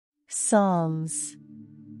Psalms,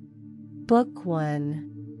 Book 1,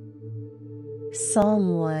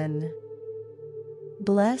 Psalm 1.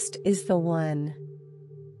 Blessed is the one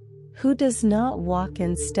who does not walk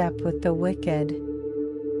in step with the wicked,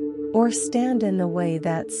 or stand in the way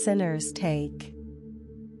that sinners take,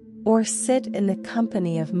 or sit in the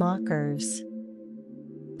company of mockers,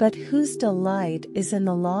 but whose delight is in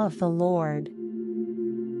the law of the Lord,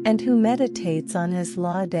 and who meditates on his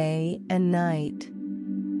law day and night.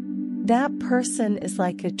 That person is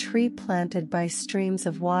like a tree planted by streams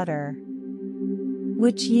of water,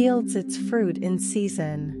 which yields its fruit in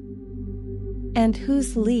season, and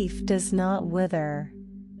whose leaf does not wither.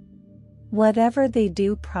 Whatever they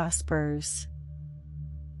do prospers.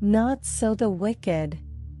 Not so the wicked.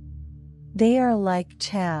 They are like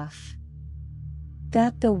chaff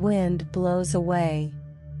that the wind blows away.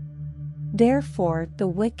 Therefore the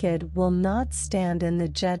wicked will not stand in the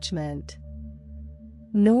judgment,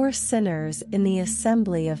 nor sinners in the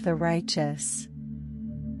assembly of the righteous.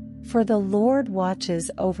 For the Lord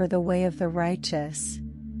watches over the way of the righteous,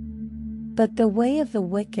 but the way of the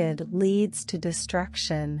wicked leads to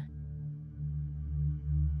destruction.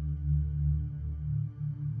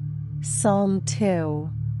 Psalm 2.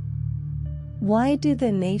 Why do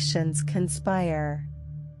the nations conspire,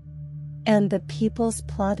 and the peoples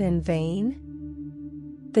plot in vain?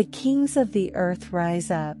 The kings of the earth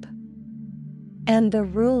rise up, and the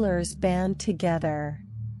rulers band together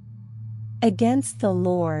against the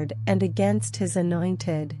Lord and against his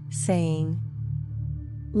anointed, saying,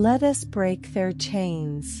 Let us break their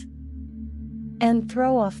chains and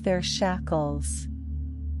throw off their shackles.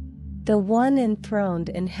 The one enthroned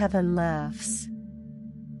in heaven laughs.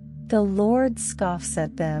 The Lord scoffs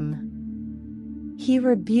at them. He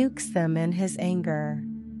rebukes them in his anger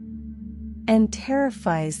and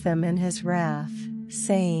terrifies them in his wrath,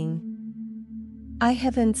 saying, I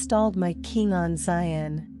have installed my king on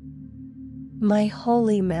Zion, my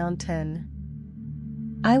holy mountain.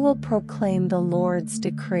 I will proclaim the Lord's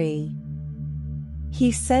decree.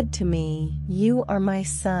 He said to me, You are my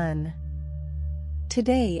son.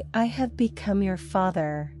 Today I have become your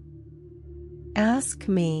father. Ask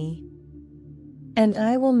me, and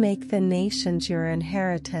I will make the nations your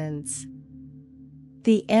inheritance,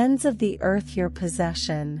 the ends of the earth your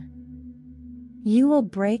possession. You will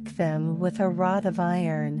break them with a rod of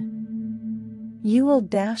iron. You will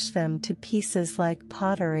dash them to pieces like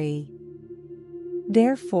pottery.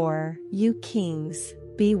 Therefore, you kings,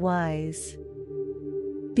 be wise.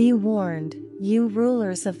 Be warned, you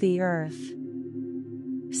rulers of the earth.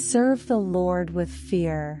 Serve the Lord with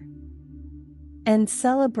fear, and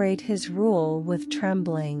celebrate his rule with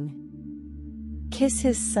trembling. Kiss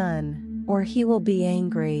his son, or he will be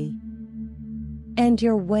angry, and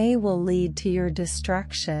your way will lead to your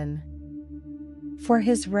destruction. For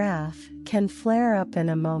his wrath can flare up in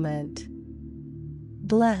a moment.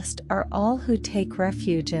 Blessed are all who take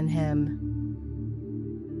refuge in him.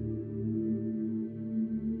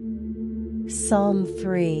 Psalm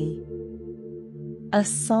 3. A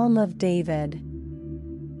psalm of David,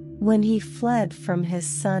 when he fled from his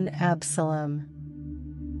son Absalom.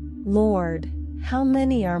 Lord, how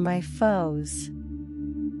many are my foes?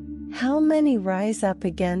 How many rise up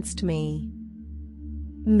against me?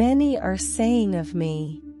 Many are saying of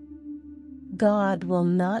me, God will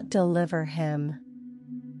not deliver him.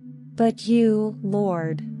 But you,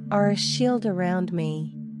 Lord, are a shield around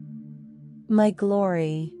me, my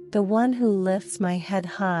glory, the one who lifts my head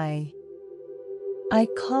high. I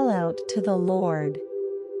call out to the Lord,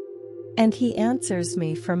 and he answers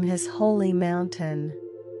me from his holy mountain.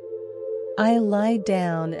 I lie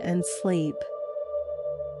down and sleep.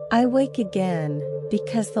 I wake again,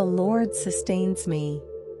 because the Lord sustains me.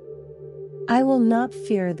 I will not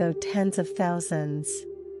fear though tens of thousands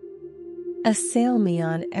assail me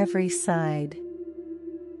on every side.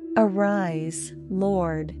 Arise,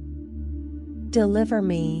 Lord. Deliver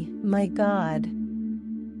me, my God.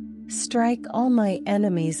 Strike all my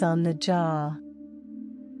enemies on the jaw.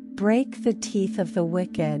 Break the teeth of the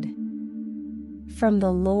wicked. From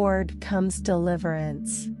the Lord comes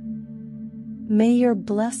deliverance. May your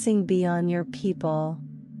blessing be on your people.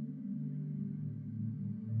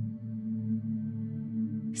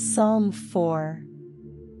 Psalm 4.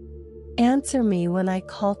 Answer me when I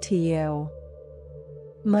call to you,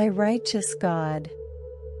 my righteous God.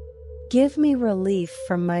 Give me relief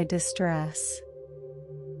from my distress.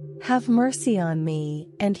 Have mercy on me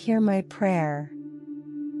and hear my prayer.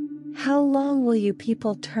 How long will you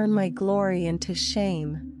people turn my glory into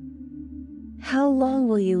shame? How long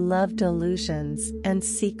will you love delusions and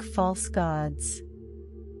seek false gods?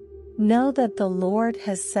 Know that the Lord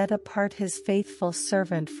has set apart his faithful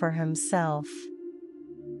servant for himself.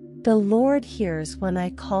 The Lord hears when I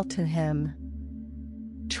call to him.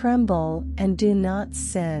 Tremble and do not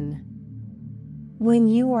sin. When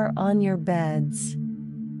you are on your beds,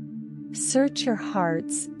 search your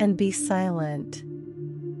hearts and be silent.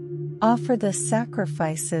 Offer the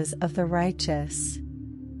sacrifices of the righteous,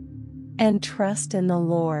 and trust in the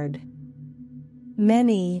Lord.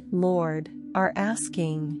 Many, Lord, are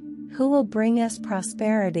asking, who will bring us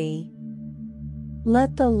prosperity?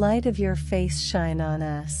 Let the light of your face shine on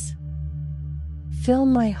us. Fill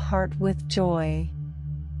my heart with joy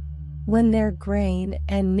when their grain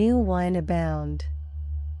and new wine abound.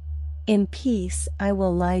 In peace I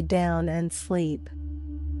will lie down and sleep.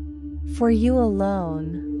 For you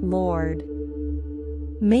alone, Lord,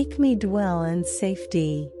 make me dwell in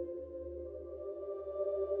safety.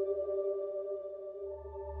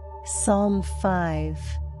 Psalm 5.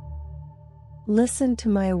 Listen to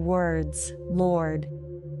my words, Lord.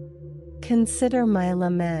 Consider my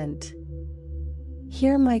lament.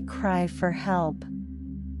 Hear my cry for help,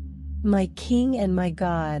 my King and my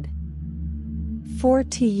God. For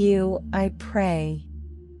to you I pray.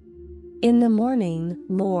 In the morning,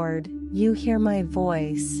 Lord, you hear my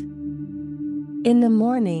voice. In the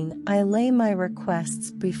morning I lay my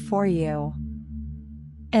requests before you,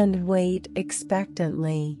 and wait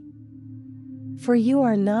expectantly. For you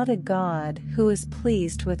are not a God who is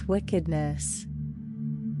pleased with wickedness.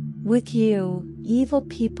 With you, evil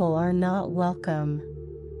people are not welcome.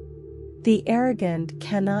 The arrogant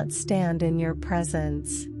cannot stand in your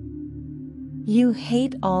presence. You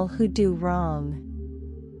hate all who do wrong.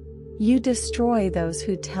 You destroy those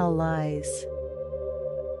who tell lies.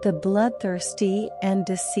 The bloodthirsty and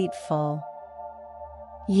deceitful,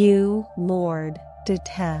 you, Lord,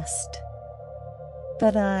 detest.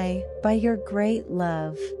 But I, by your great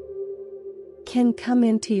love, can come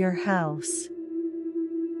into your house.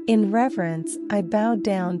 In reverence I bow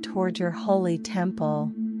down toward your holy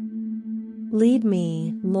temple. Lead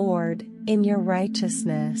me, Lord, in your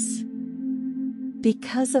righteousness.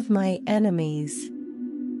 Because of my enemies,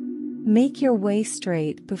 make your way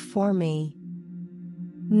straight before me.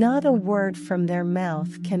 Not a word from their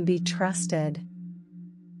mouth can be trusted.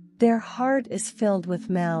 Their heart is filled with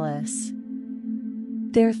malice.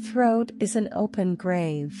 Their throat is an open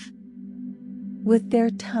grave. With their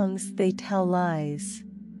tongues they tell lies.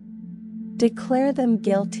 Declare them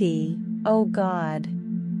guilty, O God.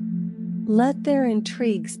 Let their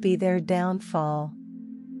intrigues be their downfall.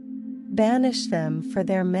 Banish them for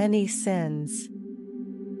their many sins.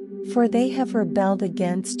 For they have rebelled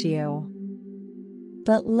against you.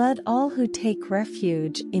 But let all who take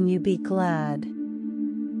refuge in you be glad.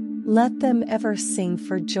 Let them ever sing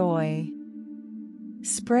for joy.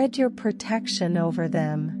 Spread your protection over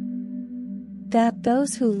them, that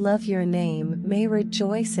those who love your name may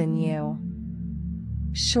rejoice in you.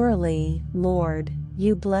 Surely, Lord,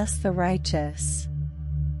 you bless the righteous.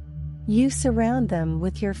 You surround them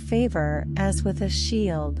with your favor as with a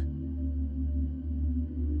shield.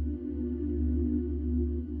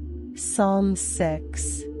 Psalm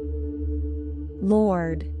 6.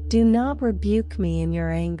 Lord, do not rebuke me in your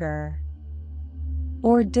anger,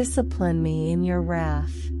 or discipline me in your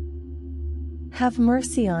wrath. Have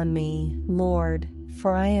mercy on me, Lord,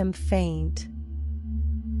 for I am faint.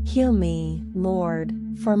 Heal me, Lord,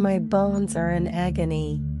 for my bones are in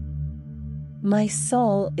agony. My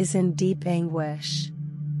soul is in deep anguish.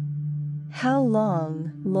 How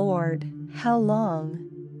long, Lord, how long?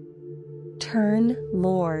 Turn,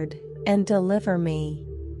 Lord, and deliver me.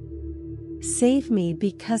 Save me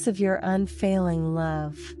because of your unfailing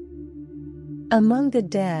love. Among the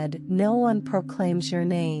dead no one proclaims your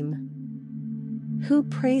name. Who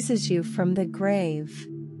praises you from the grave?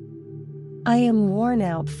 I am worn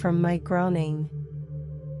out from my groaning.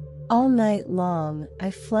 All night long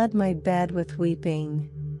I flood my bed with weeping,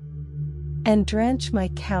 and drench my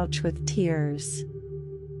couch with tears.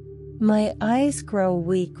 My eyes grow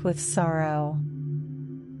weak with sorrow.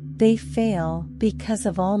 They fail because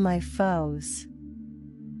of all my foes.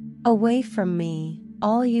 Away from me,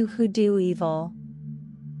 all you who do evil.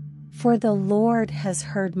 For the Lord has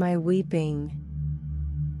heard my weeping.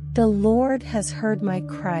 The Lord has heard my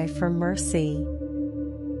cry for mercy.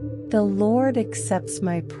 The Lord accepts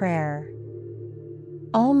my prayer.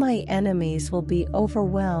 All my enemies will be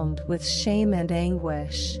overwhelmed with shame and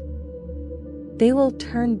anguish. They will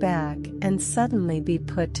turn back and suddenly be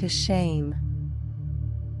put to shame.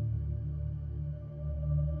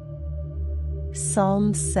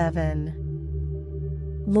 Psalm 7.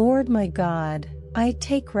 Lord my God, I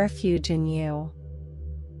take refuge in you.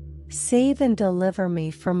 Save and deliver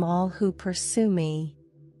me from all who pursue me,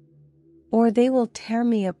 or they will tear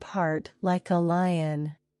me apart like a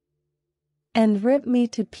lion, and rip me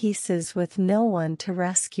to pieces with no one to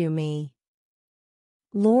rescue me.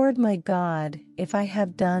 Lord my God, if I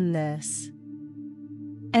have done this,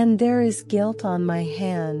 and there is guilt on my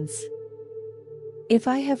hands, if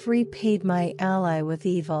I have repaid my ally with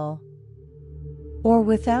evil, or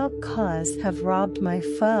without cause have robbed my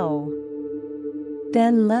foe,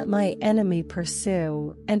 then let my enemy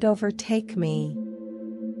pursue and overtake me.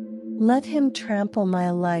 Let him trample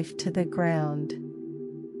my life to the ground,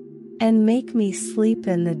 and make me sleep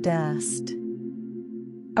in the dust.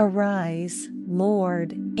 Arise,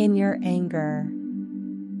 Lord, in your anger.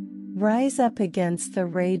 Rise up against the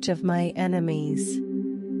rage of my enemies.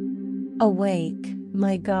 Awake,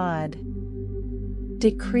 my God.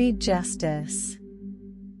 Decree justice.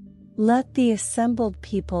 Let the assembled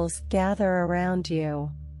peoples gather around you,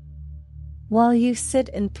 while you sit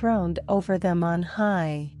enthroned over them on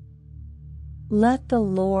high. Let the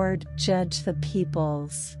Lord judge the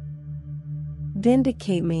peoples.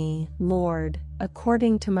 Vindicate me, Lord,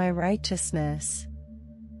 according to my righteousness,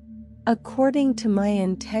 according to my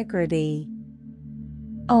integrity.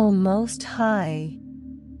 O Most High,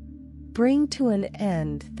 bring to an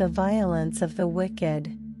end the violence of the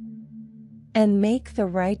wicked, and make the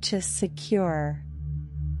righteous secure.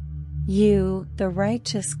 You, the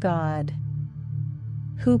righteous God,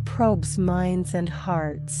 who probes minds and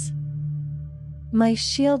hearts. My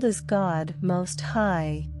shield is God Most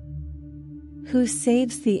High, who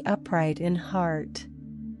saves the upright in heart.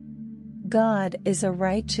 God is a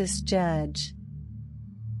righteous judge,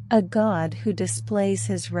 a God who displays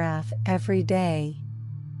his wrath every day.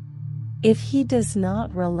 If he does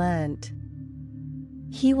not relent,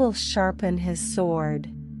 he will sharpen his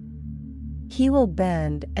sword. He will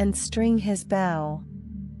bend and string his bow.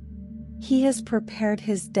 He has prepared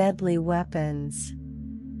his deadly weapons.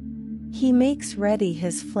 He makes ready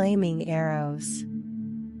his flaming arrows.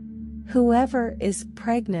 Whoever is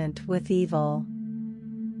pregnant with evil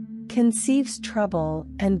conceives trouble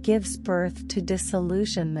and gives birth to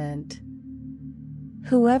disillusionment.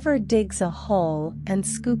 Whoever digs a hole and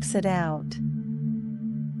scoops it out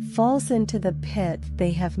falls into the pit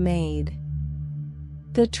they have made.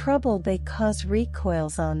 The trouble they cause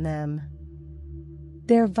recoils on them.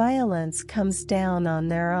 Their violence comes down on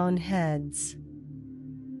their own heads.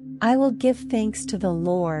 I will give thanks to the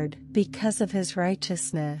Lord because of his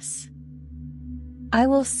righteousness. I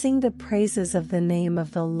will sing the praises of the name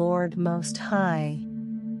of the Lord Most High.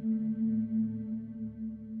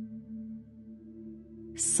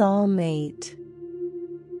 Psalm 8.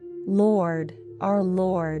 Lord, our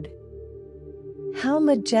Lord, how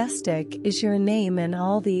majestic is your name in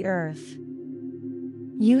all the earth.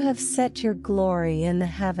 You have set your glory in the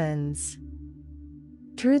heavens.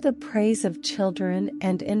 Through the praise of children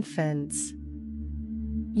and infants,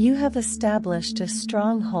 you have established a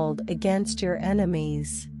stronghold against your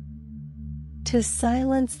enemies, to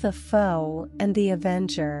silence the foe and the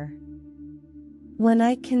avenger. When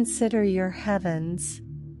I consider your heavens,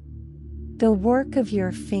 the work of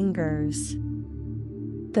your fingers,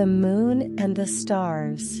 the moon and the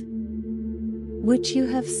stars, which you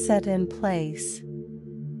have set in place.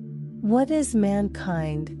 What is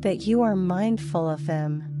mankind that you are mindful of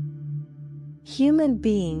them? Human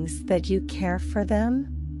beings that you care for them?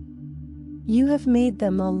 You have made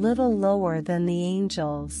them a little lower than the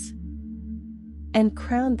angels, and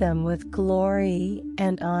crowned them with glory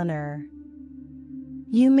and honor.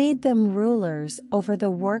 You made them rulers over the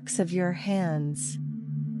works of your hands.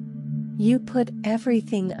 You put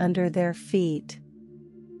everything under their feet,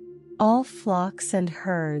 all flocks and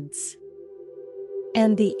herds,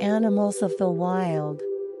 and the animals of the wild,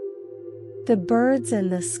 the birds in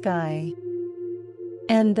the sky,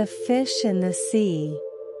 and the fish in the sea,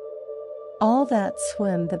 all that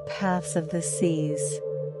swim the paths of the seas.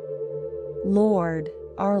 Lord,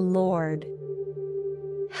 our Lord,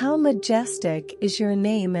 how majestic is your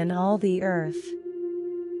name in all the earth.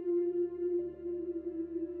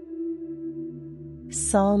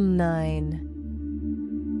 Psalm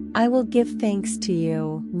 9. I will give thanks to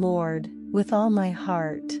you, Lord, with all my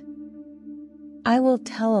heart. I will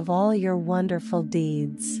tell of all your wonderful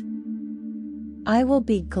deeds. I will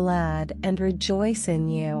be glad and rejoice in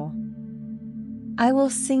you. I will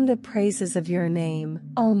sing the praises of your name,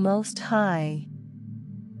 O Most High.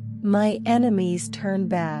 My enemies turn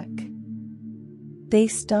back. They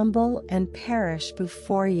stumble and perish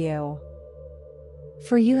before you.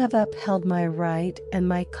 For you have upheld my right and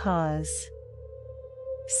my cause,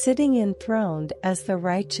 sitting enthroned as the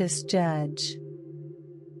righteous judge.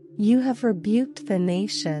 You have rebuked the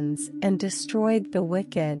nations and destroyed the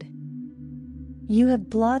wicked. You have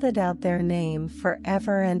blotted out their name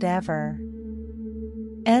forever and ever.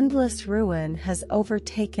 Endless ruin has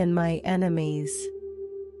overtaken my enemies.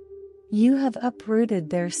 You have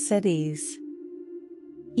uprooted their cities.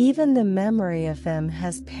 Even the memory of them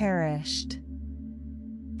has perished.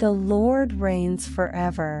 The Lord reigns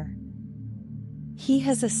forever. He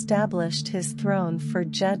has established his throne for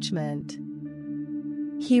judgment.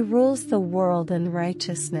 He rules the world in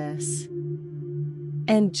righteousness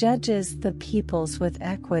and judges the peoples with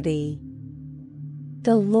equity.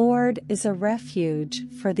 The Lord is a refuge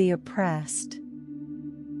for the oppressed,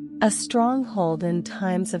 a stronghold in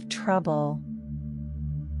times of trouble.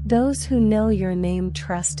 Those who know your name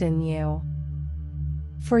trust in you.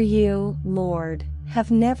 For you, Lord,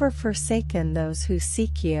 have never forsaken those who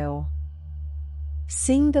seek you.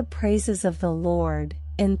 Sing the praises of the Lord,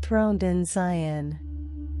 enthroned in Zion.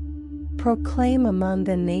 Proclaim among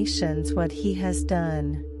the nations what he has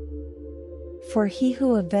done. For he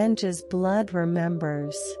who avenges blood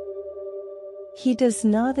remembers. He does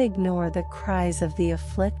not ignore the cries of the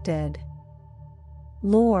afflicted.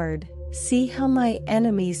 Lord, see how my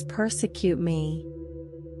enemies persecute me.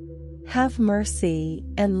 Have mercy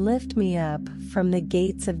and lift me up from the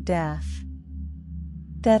gates of death,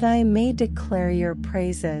 that I may declare your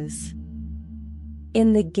praises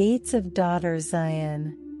in the gates of daughter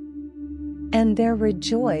Zion, and there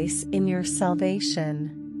rejoice in your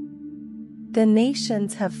salvation. The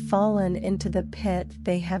nations have fallen into the pit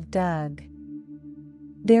they have dug.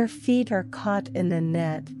 Their feet are caught in the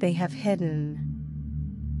net they have hidden.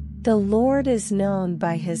 The Lord is known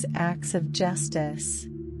by his acts of justice.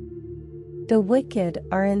 The wicked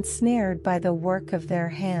are ensnared by the work of their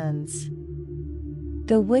hands.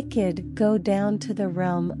 The wicked go down to the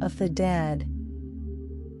realm of the dead.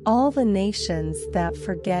 All the nations that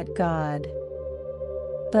forget God.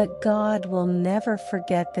 But God will never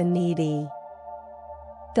forget the needy.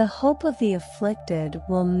 The hope of the afflicted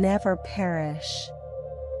will never perish.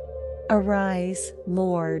 Arise,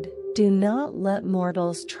 Lord, do not let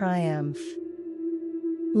mortals triumph.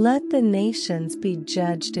 Let the nations be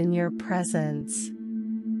judged in your presence.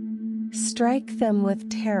 Strike them with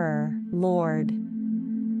terror, Lord.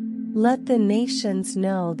 Let the nations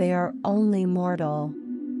know they are only mortal.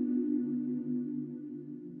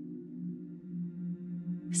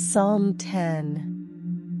 Psalm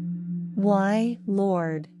 10. Why,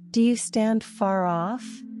 Lord, do you stand far off?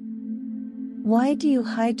 Why do you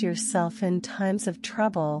hide yourself in times of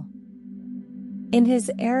trouble? In his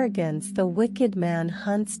arrogance the wicked man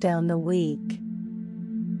hunts down the weak,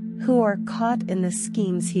 who are caught in the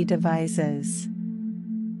schemes he devises.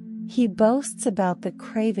 He boasts about the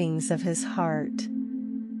cravings of his heart.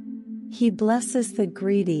 He blesses the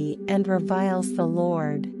greedy and reviles the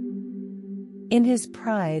Lord. In his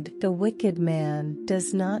pride the wicked man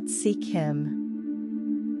does not seek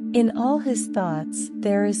him. In all his thoughts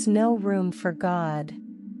there is no room for God.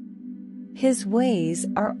 His ways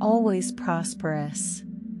are always prosperous.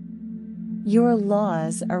 Your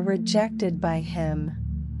laws are rejected by him.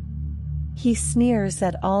 He sneers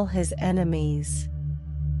at all his enemies.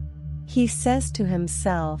 He says to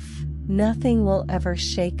himself, "Nothing will ever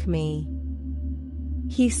shake me."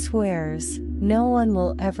 He swears, "No one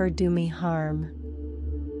will ever do me harm."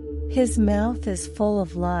 His mouth is full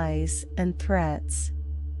of lies and threats.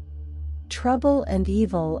 Trouble and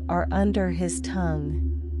evil are under his tongue.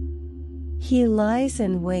 He lies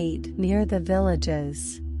in wait near the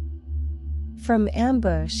villages. From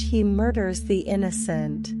ambush he murders the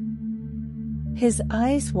innocent. His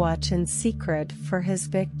eyes watch in secret for his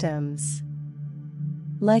victims.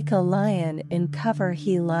 Like a lion in cover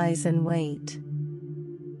he lies in wait.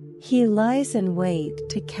 He lies in wait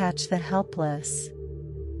to catch the helpless.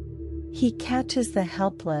 He catches the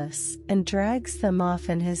helpless and drags them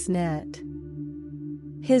off in his net.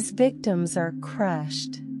 His victims are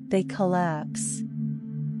crushed, they collapse.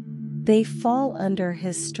 They fall under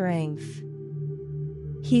his strength.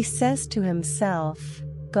 He says to himself,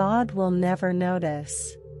 "God will never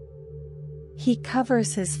notice." He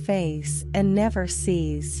covers his face and never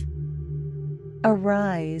sees.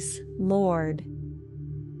 Arise, Lord.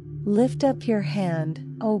 Lift up your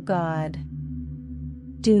hand, O God.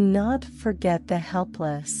 Do not forget the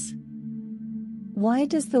helpless. Why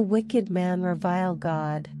does the wicked man revile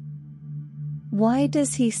God? Why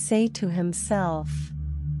does he say to himself,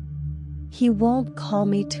 "He won't call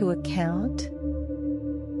me to account"?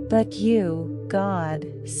 But you, God,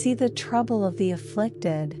 see the trouble of the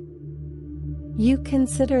afflicted. You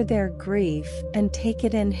consider their grief and take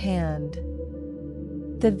it in hand.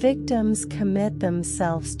 The victims commit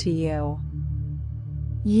themselves to you.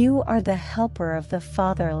 You are the helper of the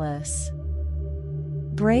fatherless.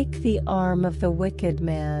 Break the arm of the wicked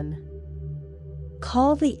man.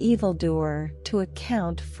 Call the evildoer to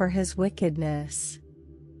account for his wickedness,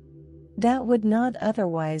 that would not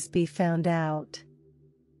otherwise be found out.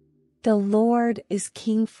 The Lord is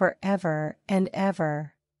king forever and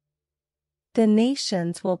ever. The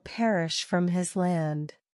nations will perish from his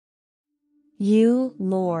land. You,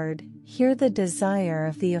 Lord, hear the desire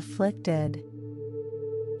of the afflicted.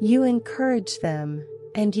 You encourage them,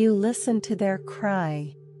 and you listen to their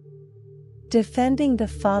cry, defending the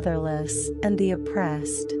fatherless and the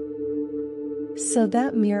oppressed, so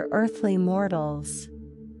that mere earthly mortals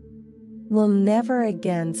will never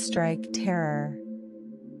again strike terror.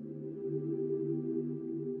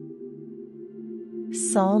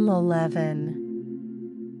 Psalm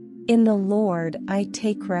 11. In the Lord I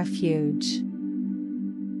take refuge.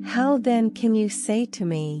 How then can you say to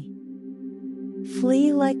me,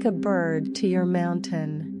 flee like a bird to your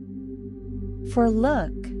mountain? For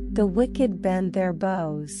look, the wicked bend their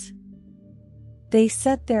bows. They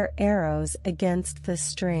set their arrows against the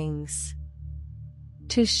strings,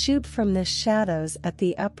 to shoot from the shadows at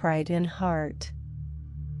the upright in heart.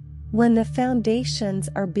 When the foundations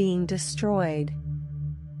are being destroyed,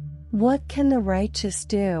 what can the righteous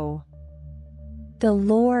do? The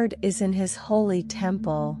Lord is in his holy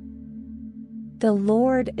temple. The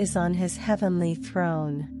Lord is on his heavenly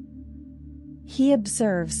throne. He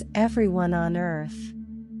observes everyone on earth.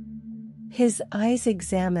 His eyes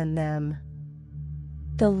examine them.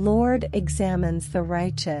 The Lord examines the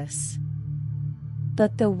righteous,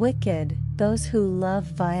 but the wicked, those who love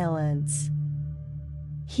violence,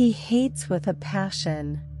 he hates with a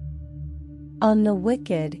passion. On the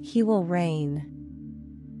wicked he will rain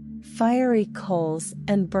fiery coals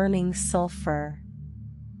and burning sulfur.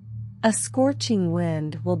 A scorching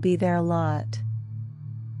wind will be their lot.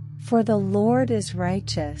 For the Lord is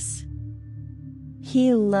righteous.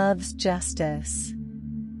 He loves justice.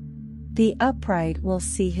 The upright will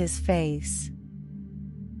see his face.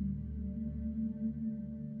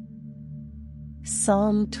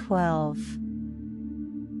 Psalm 12.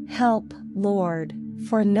 Help, Lord,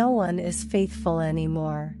 for no one is faithful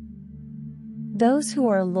anymore. Those who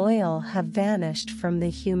are loyal have vanished from the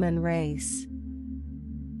human race.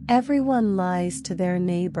 Everyone lies to their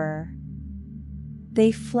neighbor.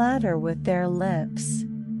 They flatter with their lips,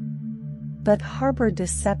 but harbor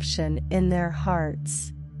deception in their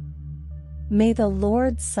hearts. May the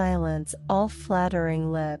Lord silence all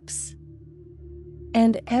flattering lips,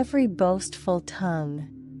 and every boastful tongue.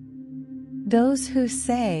 Those who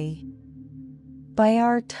say, by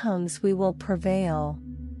our tongues we will prevail.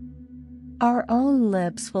 Our own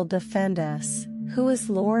lips will defend us, who is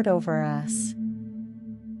Lord over us.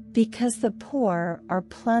 Because the poor are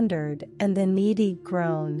plundered and the needy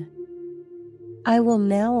groan. I will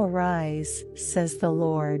now arise, says the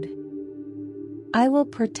Lord. I will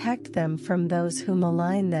protect them from those who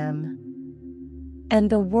malign them. And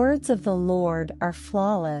the words of the Lord are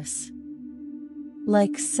flawless,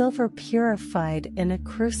 like silver purified in a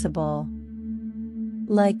crucible,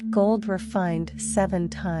 like gold refined 7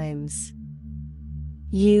 times.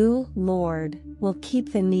 You, Lord, will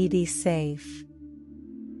keep the needy safe,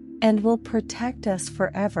 and will protect us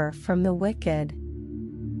forever from the wicked,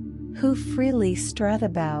 who freely strut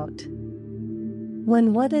about,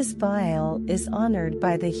 when what is vile is honored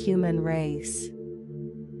by the human race.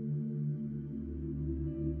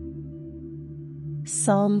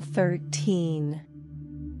 Psalm 13.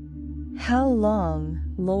 How long,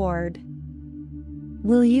 Lord,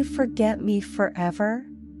 will you forget me forever?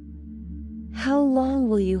 How long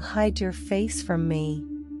will you hide your face from me?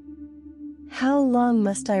 How long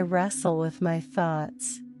must I wrestle with my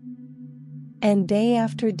thoughts, and day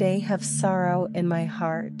after day have sorrow in my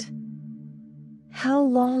heart? How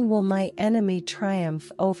long will my enemy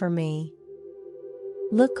triumph over me?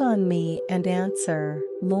 Look on me and answer,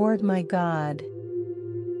 Lord my God.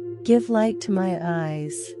 Give light to my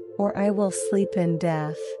eyes, or I will sleep in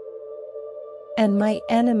death. And my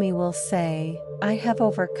enemy will say, I have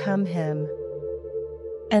overcome him.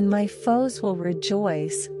 And my foes will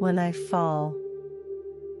rejoice when I fall.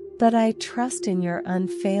 But I trust in your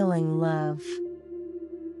unfailing love.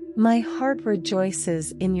 My heart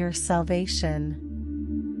rejoices in your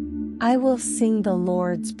salvation. I will sing the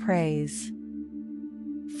Lord's praise,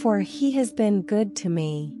 for he has been good to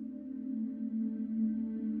me.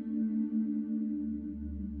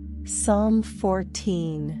 Psalm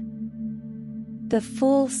 14. The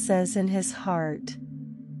fool says in his heart,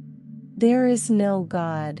 there is no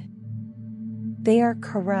God. They are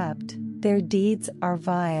corrupt, their deeds are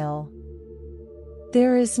vile.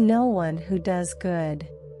 There is no one who does good.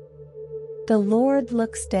 The Lord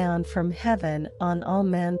looks down from heaven on all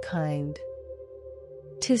mankind,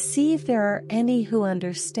 to see if there are any who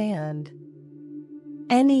understand,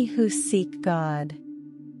 any who seek God.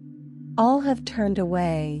 All have turned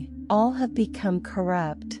away, all have become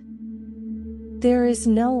corrupt. There is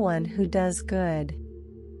no one who does good,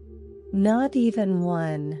 not even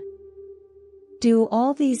one. Do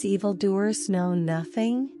all these evildoers know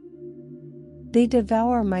nothing? They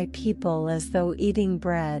devour my people as though eating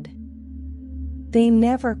bread. They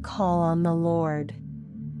never call on the Lord.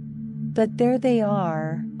 But there they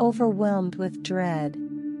are, overwhelmed with dread.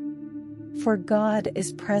 For God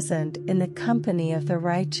is present in the company of the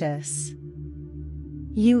righteous.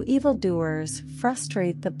 You evildoers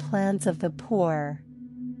frustrate the plans of the poor,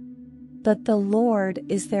 but the Lord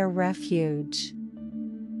is their refuge.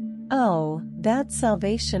 Oh, that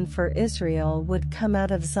salvation for Israel would come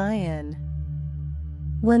out of Zion.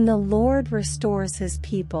 When the Lord restores his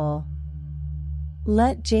people,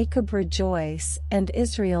 let Jacob rejoice and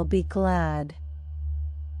Israel be glad.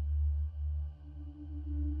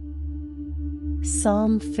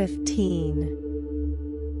 Psalm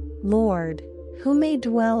 15. Lord, who may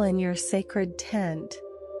dwell in your sacred tent?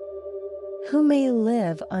 Who may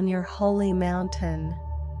live on your holy mountain?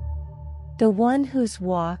 The one whose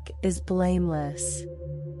walk is blameless,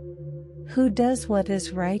 who does what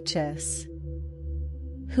is righteous,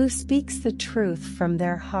 who speaks the truth from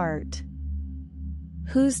their heart,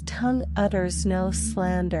 whose tongue utters no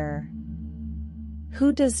slander,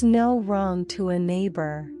 who does no wrong to a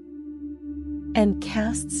neighbor, and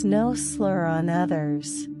casts no slur on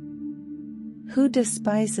others, who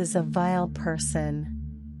despises a vile person,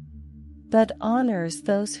 but honors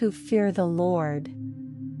those who fear the Lord,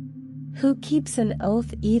 who keeps an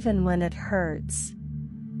oath even when it hurts,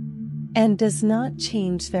 and does not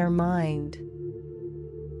change their mind,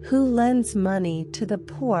 who lends money to the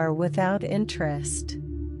poor without interest,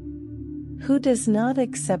 who does not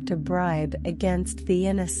accept a bribe against the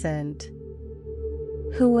innocent.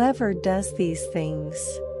 Whoever does these things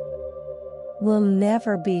will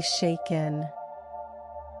never be shaken.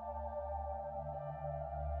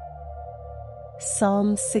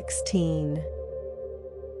 Psalm 16.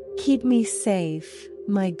 Keep me safe,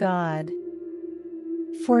 my God,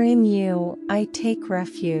 for in you I take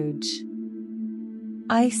refuge.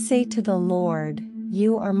 I say to the Lord,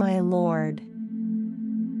 you are my Lord.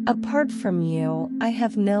 Apart from you, I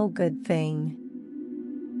have no good thing.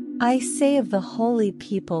 I say of the holy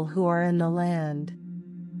people who are in the land,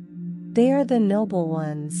 they are the noble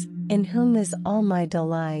ones, in whom is all my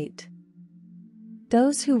delight.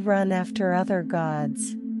 Those who run after other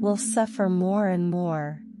gods will suffer more and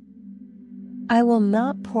more. I will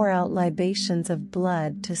not pour out libations of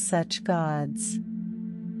blood to such gods,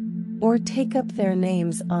 or take up their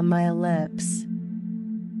names on my lips.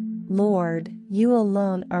 Lord, you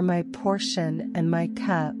alone are my portion and my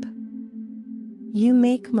cup. You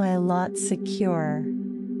make my lot secure.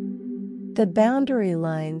 The boundary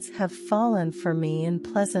lines have fallen for me in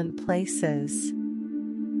pleasant places.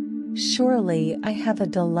 Surely I have a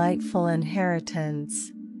delightful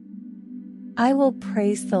inheritance. I will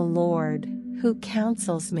praise the Lord, who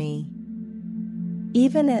counsels me.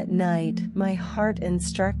 Even at night my heart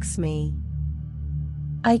instructs me.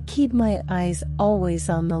 I keep my eyes always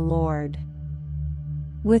on the Lord.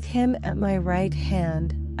 With him at my right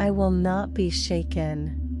hand, I will not be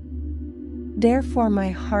shaken. Therefore my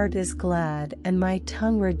heart is glad and my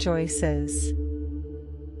tongue rejoices.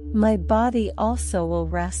 My body also will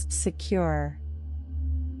rest secure.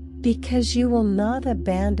 Because you will not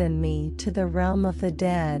abandon me to the realm of the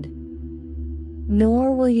dead,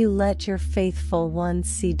 nor will you let your faithful one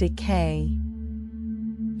see decay.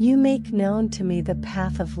 You make known to me the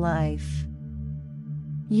path of life.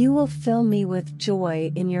 You will fill me with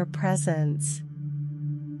joy in your presence,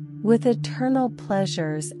 with eternal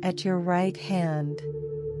pleasures at your right hand.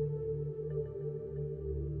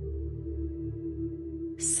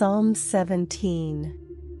 Psalm 17.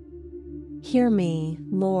 Hear me,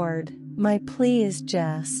 Lord, my plea is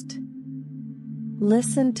just.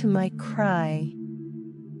 Listen to my cry.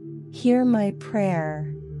 Hear my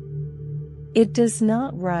prayer. It does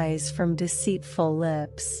not rise from deceitful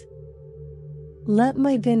lips. Let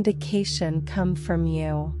my vindication come from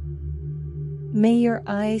you. May your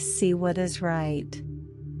eyes see what is right.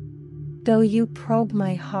 Though you probe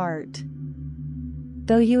my heart,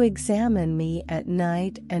 though you examine me at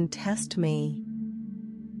night and test me,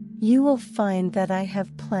 you will find that I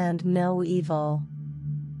have planned no evil.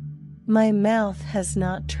 My mouth has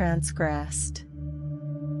not transgressed.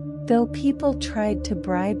 Though people tried to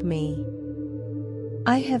bribe me,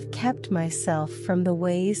 I have kept myself from the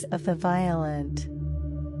ways of the violent.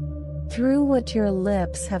 Through what your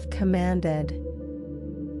lips have commanded,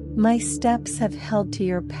 my steps have held to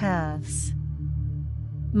your paths.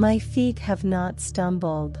 My feet have not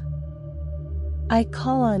stumbled. I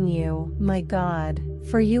call on you, my God,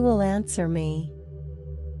 for you will answer me.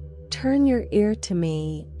 Turn your ear to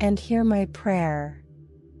me and hear my prayer.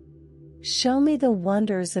 Show me the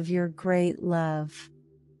wonders of your great love,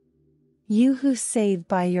 you who save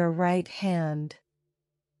by your right hand,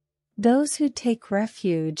 those who take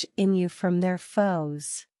refuge in you from their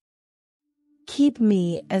foes. Keep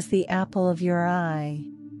me as the apple of your eye.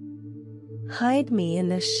 Hide me in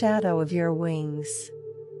the shadow of your wings,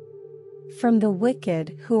 from the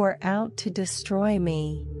wicked who are out to destroy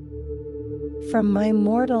me, from my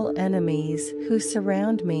mortal enemies who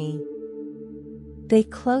surround me. They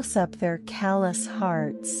close up their callous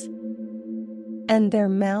hearts, and their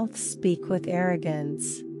mouths speak with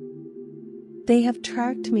arrogance. They have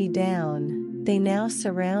tracked me down, they now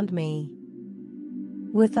surround me,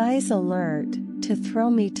 with eyes alert to throw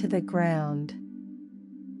me to the ground.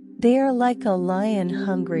 They are like a lion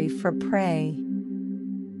hungry for prey,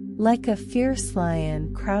 like a fierce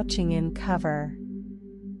lion crouching in cover.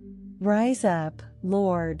 Rise up,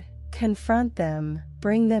 Lord, confront them,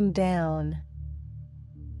 bring them down.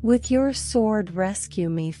 With your sword rescue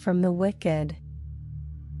me from the wicked.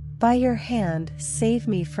 By your hand save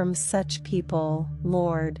me from such people,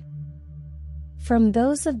 Lord. From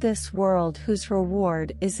those of this world whose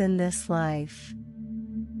reward is in this life.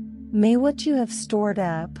 May what you have stored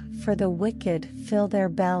up for the wicked fill their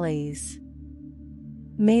bellies.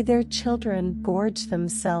 May their children gorge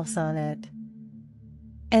themselves on it.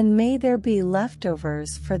 And may there be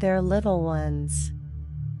leftovers for their little ones.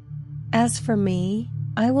 As for me,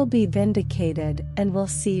 I will be vindicated and will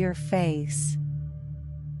see your face.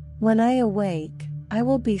 When I awake, I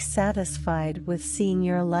will be satisfied with seeing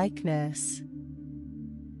your likeness.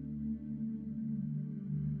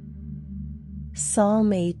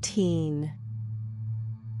 Psalm 18.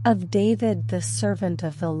 Of David the servant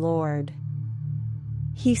of the Lord.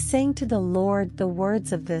 He sang to the Lord the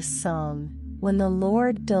words of this song, when the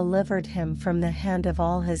Lord delivered him from the hand of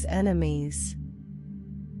all his enemies,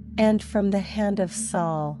 and from the hand of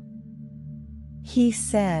Saul. He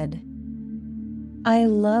said, I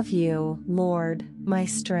love you, Lord, my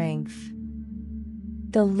strength.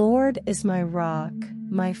 The Lord is my rock,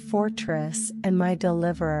 my fortress, and my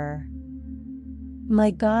deliverer.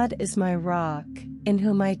 My God is my rock, in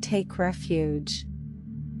whom I take refuge.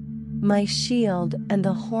 My shield and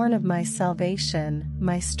the horn of my salvation,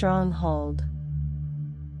 my stronghold.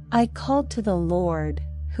 I called to the Lord,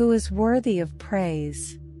 who is worthy of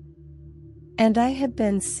praise. And I have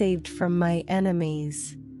been saved from my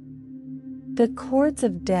enemies. The cords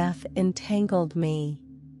of death entangled me.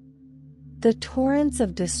 The torrents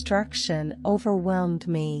of destruction overwhelmed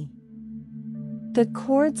me. The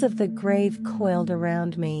cords of the grave coiled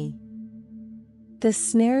around me. The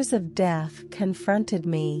snares of death confronted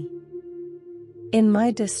me. In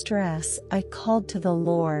my distress I called to the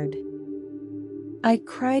Lord. I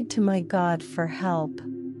cried to my God for help.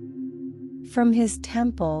 From his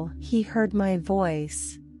temple he heard my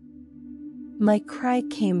voice. My cry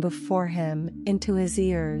came before him into his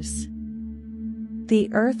ears. The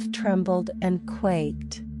earth trembled and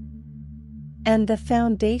quaked, and the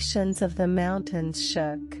foundations of the mountains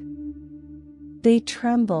shook. They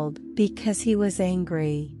trembled because he was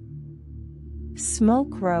angry.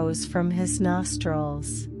 Smoke rose from his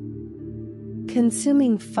nostrils.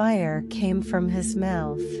 Consuming fire came from his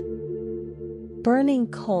mouth. Burning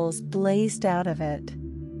coals blazed out of it.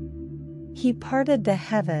 He parted the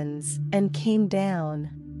heavens and came down.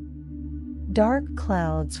 Dark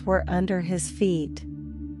clouds were under his feet.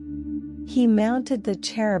 He mounted the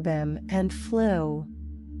cherubim and flew.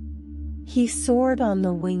 He soared on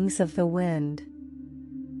the wings of the wind.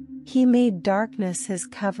 He made darkness his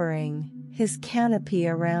covering, his canopy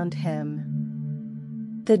around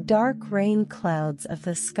him. The dark rain clouds of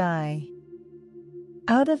the sky.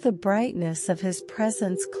 Out of the brightness of his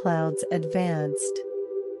presence clouds advanced,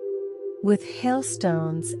 with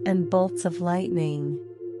hailstones and bolts of lightning.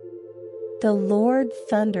 The Lord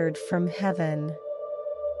thundered from heaven.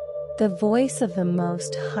 The voice of the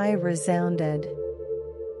Most High resounded.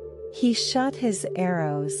 He shot his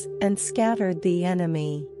arrows and scattered the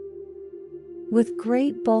enemy. With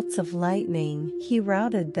great bolts of lightning he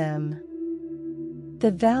routed them.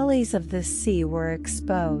 The valleys of the sea were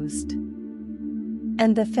exposed,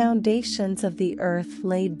 and the foundations of the earth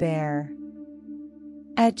laid bare.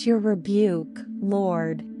 At your rebuke,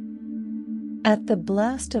 Lord, at the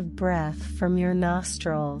blast of breath from your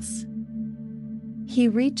nostrils, He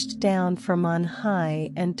reached down from on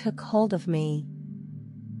high and took hold of me.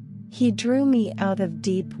 He drew me out of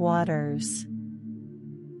deep waters.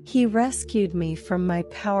 He rescued me from my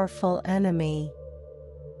powerful enemy,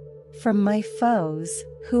 from my foes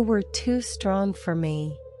who were too strong for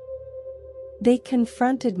me. They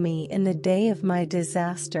confronted me in the day of my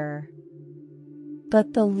disaster,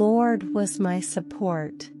 but the Lord was my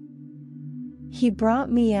support. He brought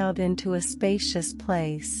me out into a spacious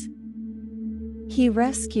place. He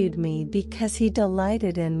rescued me because He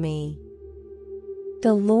delighted in me.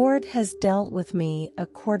 The Lord has dealt with me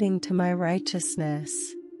according to my righteousness.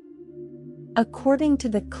 According to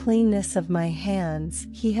the cleanness of my hands,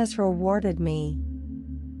 He has rewarded me.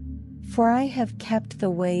 For I have kept the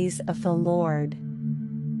ways of the Lord.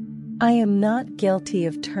 I am not guilty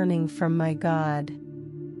of turning from my God.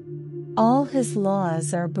 All His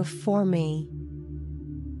laws are before me.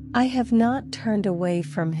 I have not turned away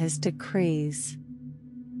from His decrees.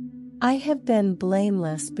 I have been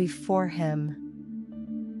blameless before Him,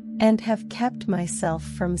 and have kept myself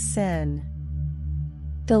from sin.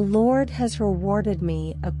 The Lord has rewarded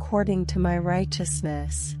me according to my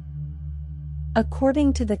righteousness,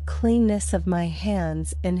 according to the cleanness of my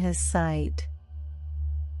hands in His sight.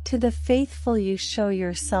 To the faithful you show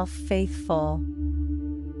yourself faithful.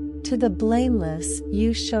 To the blameless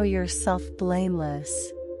you show yourself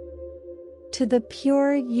blameless. To the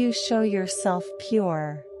pure you show yourself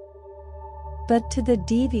pure. But to the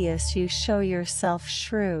devious you show yourself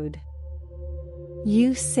shrewd.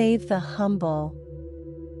 You save the humble,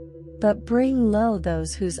 but bring low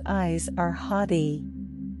those whose eyes are haughty.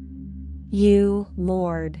 You,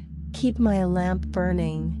 Lord, keep my lamp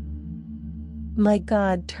burning. My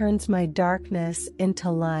God turns my darkness into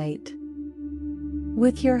light.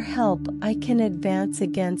 With your help I can advance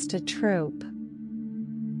against a troop.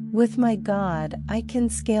 With my God I can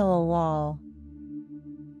scale a wall.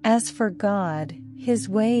 As for God, His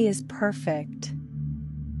way is perfect.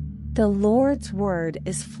 The Lord's word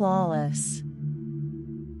is flawless.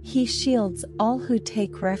 He shields all who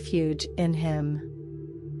take refuge in Him.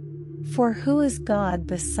 For who is God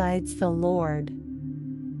besides the Lord?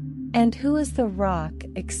 And who is the rock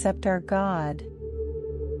except our God?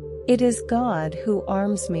 It is God who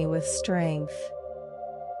arms me with strength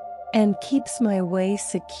and keeps my way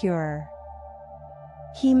secure.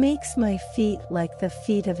 He makes my feet like the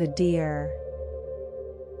feet of a deer.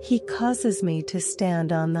 He causes me to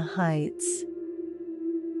stand on the heights.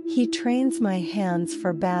 He trains my hands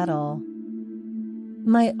for battle.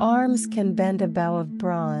 My arms can bend a bow of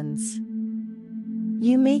bronze.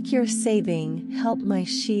 You make your saving help my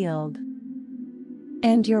shield,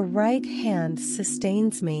 and your right hand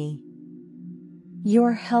sustains me.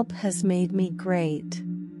 Your help has made me great.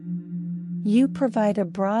 You provide a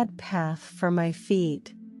broad path for my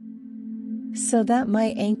feet, so that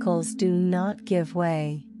my ankles do not give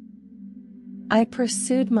way. I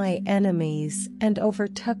pursued my enemies and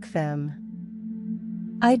overtook them.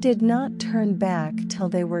 I did not turn back till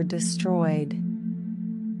they were destroyed.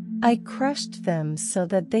 I crushed them so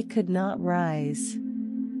that they could not rise.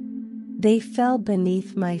 They fell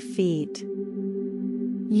beneath my feet.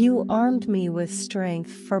 You armed me with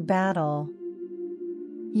strength for battle.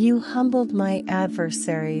 You humbled my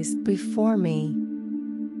adversaries before me.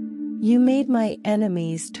 You made my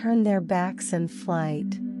enemies turn their backs in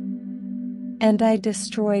flight, and I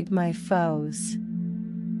destroyed my foes.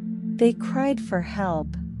 They cried for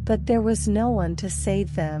help, but there was no one to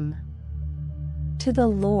save them. To the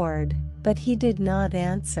Lord, but He did not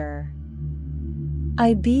answer.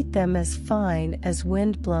 I beat them as fine as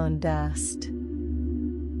wind-blown dust.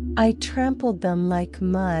 I trampled them like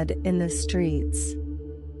mud in the streets.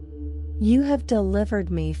 You have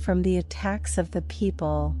delivered me from the attacks of the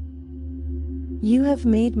people. You have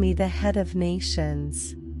made me the head of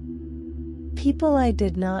nations. People I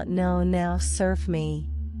did not know now serve me.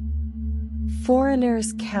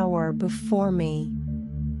 Foreigners cower before me.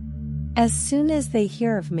 As soon as they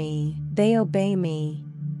hear of me, they obey me.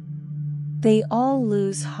 They all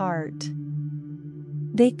lose heart.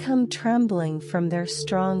 They come trembling from their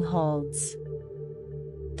strongholds.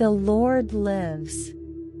 The Lord lives.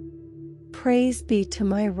 Praise be to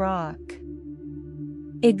my rock.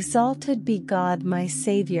 Exalted be God my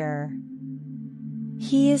Savior.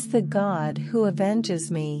 He is the God who avenges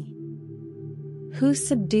me, who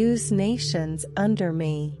subdues nations under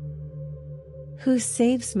me, who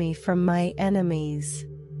saves me from my enemies.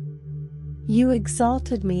 You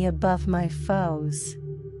exalted me above my foes.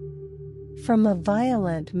 From a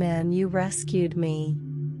violent man you rescued me.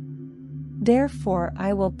 Therefore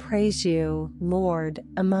I will praise you, Lord,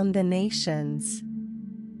 among the nations.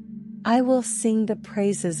 I will sing the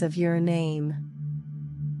praises of your name.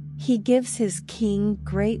 He gives his king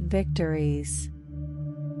great victories.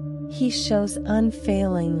 He shows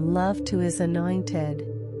unfailing love to his anointed,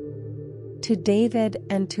 to David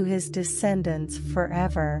and to his descendants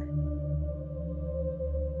forever.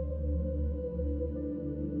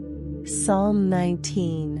 Psalm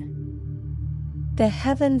 19. The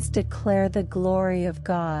heavens declare the glory of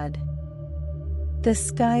God. The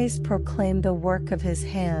skies proclaim the work of his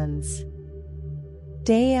hands.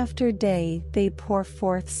 Day after day they pour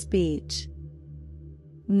forth speech.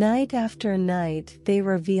 Night after night they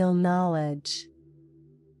reveal knowledge.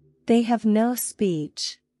 They have no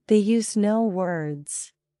speech, they use no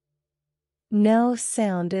words. No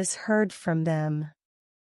sound is heard from them.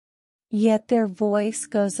 Yet their voice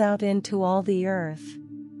goes out into all the earth.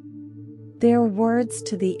 Their words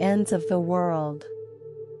to the ends of the world.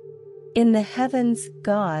 In the heavens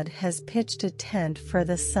God has pitched a tent for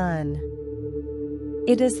the sun.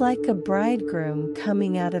 It is like a bridegroom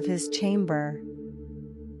coming out of his chamber,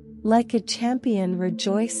 like a champion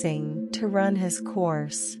rejoicing to run his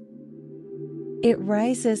course. It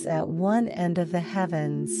rises at one end of the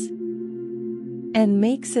heavens and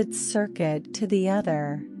makes its circuit to the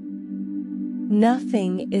other.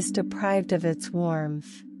 Nothing is deprived of its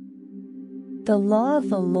warmth. The law of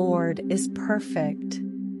the Lord is perfect,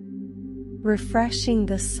 refreshing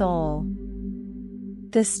the soul.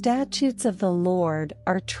 The statutes of the Lord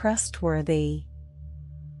are trustworthy,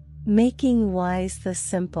 making wise the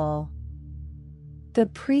simple. The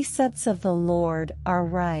precepts of the Lord are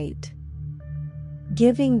right,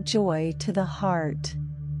 giving joy to the heart.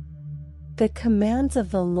 The commands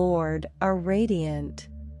of the Lord are radiant,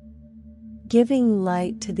 giving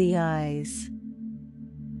light to the eyes.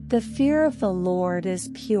 The fear of the Lord is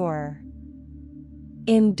pure,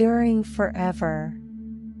 enduring forever.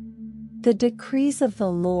 The decrees of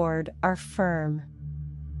the Lord are firm,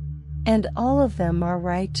 and all of them are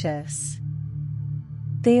righteous.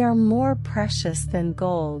 They are more precious than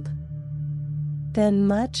gold, than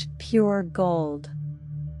much pure gold.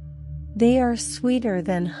 They are sweeter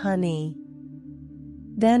than honey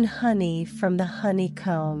from the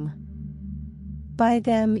honeycomb. By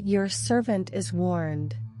them your servant is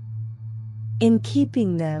warned. In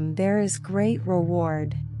keeping them there is great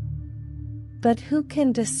reward. But who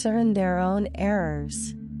can discern their own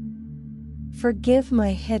errors? Forgive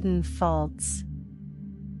my hidden faults.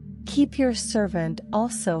 Keep your servant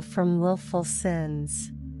also from willful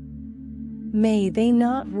sins. May they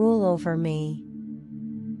not rule over me.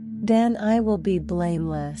 Then I will be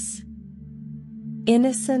blameless,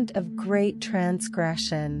 innocent of great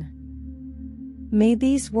transgression. May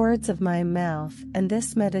these words of my mouth and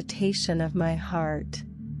this meditation of my heart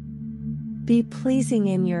be pleasing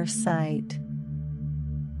in your sight,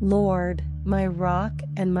 Lord, my rock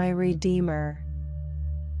and my redeemer.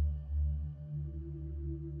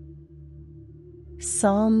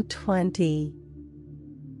 Psalm 20.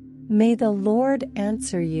 May the Lord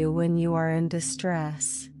answer you when you are in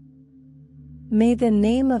distress. May the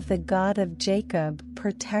name of the God of Jacob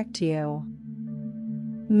protect you.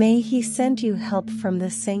 May he send you help from the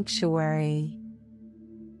sanctuary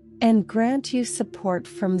and grant you support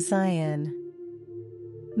from Zion.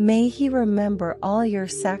 May he remember all your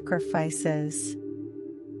sacrifices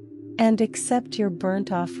and accept your burnt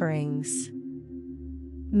offerings.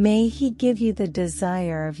 May he give you the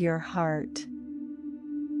desire of your heart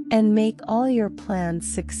and make all your plans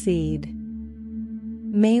succeed.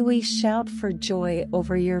 May we shout for joy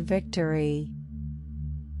over your victory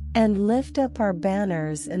and lift up our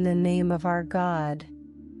banners in the name of our God.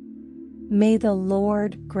 May the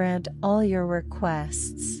Lord grant all your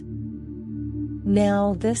requests.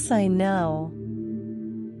 Now this I know,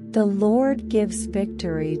 the Lord gives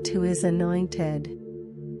victory to his anointed.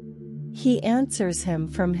 He answers him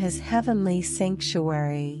from his heavenly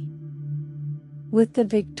sanctuary with the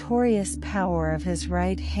victorious power of his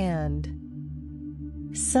right hand.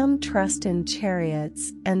 Some trust in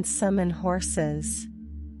chariots and some in horses,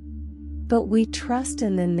 but we trust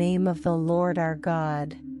in the name of the Lord our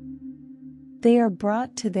God. They are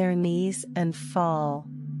brought to their knees and fall,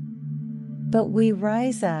 but we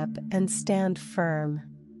rise up and stand firm.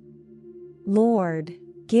 Lord,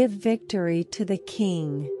 give victory to the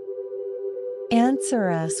King. Answer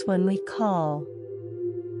us when we call.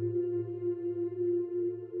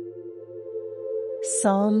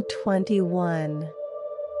 Psalm 21.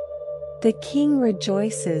 The King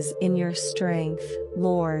rejoices in your strength,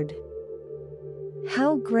 Lord.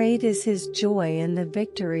 How great is his joy in the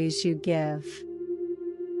victories you give.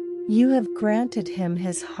 You have granted him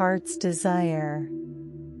his heart's desire,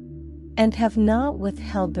 and have not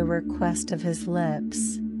withheld the request of his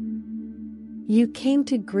lips. You came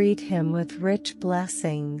to greet him with rich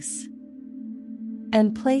blessings,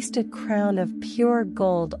 and placed a crown of pure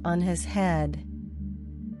gold on his head.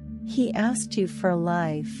 He asked you for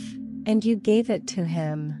life, and you gave it to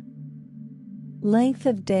him. Length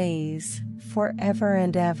of days, forever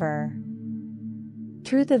and ever.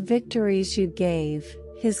 Through the victories you gave,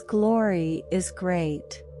 his glory is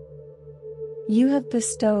great. You have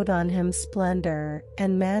bestowed on him splendor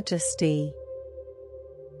and majesty.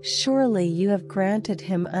 Surely you have granted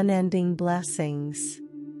him unending blessings,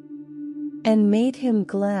 and made him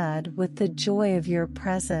glad with the joy of your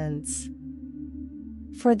presence.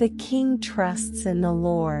 For the king trusts in the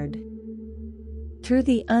Lord. Through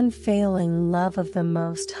the unfailing love of the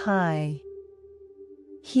Most High,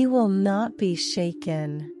 he will not be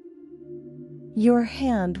shaken. Your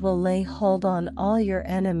hand will lay hold on all your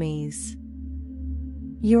enemies.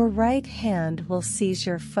 Your right hand will seize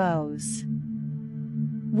your foes.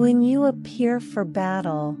 When you appear for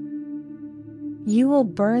battle, you will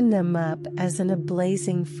burn them up as in a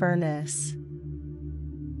blazing furnace.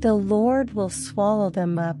 The Lord will swallow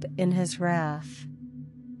them up in his wrath,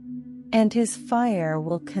 and his fire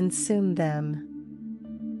will consume them.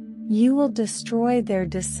 You will destroy their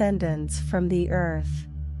descendants from the earth,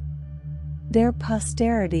 their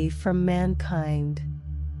posterity from mankind.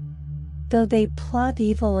 Though they plot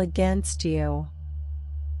evil against you,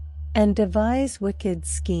 and devise wicked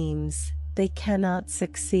schemes, they cannot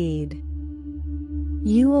succeed.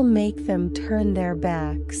 You will make them turn their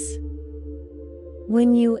backs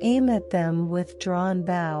when you aim at them with drawn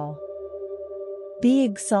bow. Be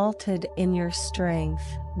exalted in your strength,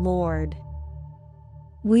 Lord.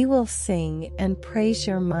 We will sing and praise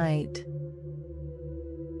your might.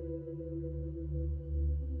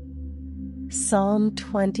 Psalm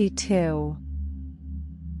 22.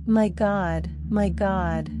 My God,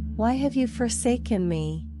 why have you forsaken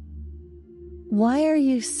me? Why are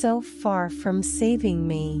you so far from saving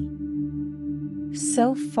me?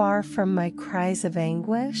 So far from my cries of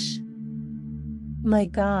anguish? My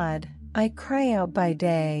God, I cry out by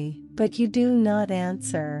day, but you do not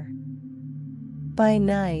answer. By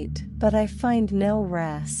night, but I find no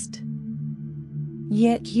rest.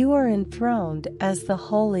 Yet you are enthroned as the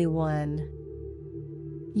Holy One.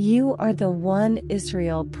 You are the one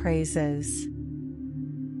Israel praises.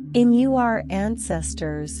 In you our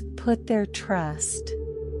ancestors put their trust.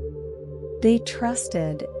 They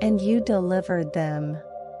trusted and you delivered them.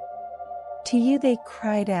 To you they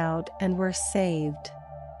cried out and were saved.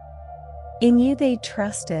 In you they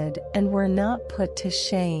trusted and were not put to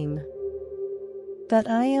shame. But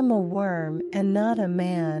I am a worm and not a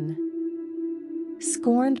man,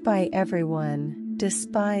 scorned by everyone,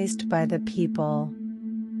 despised by the people.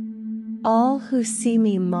 All who see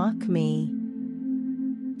me mock me.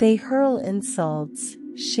 They hurl insults,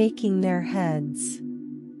 shaking their heads.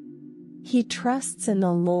 He trusts in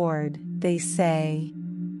the Lord, they say.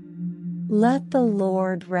 Let the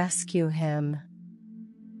Lord rescue him.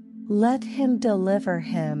 Let him deliver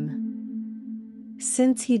him,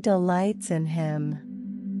 since he delights in him.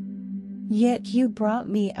 Yet you brought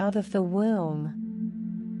me out of the womb.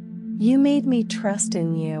 You made me trust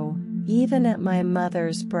in you, even at my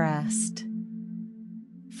mother's breast.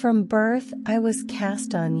 From birth I was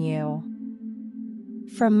cast on you.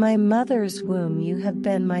 From my mother's womb you have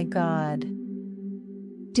been my God.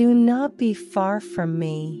 Do not be far from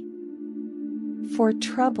me, for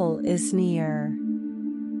trouble is near,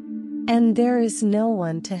 and there is no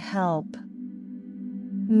one to help.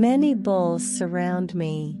 Many bulls surround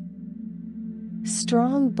me.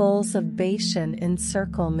 Strong bulls of Bashan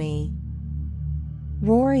encircle me.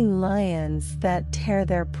 Roaring lions that tear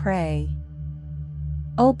their prey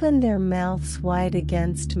open their mouths wide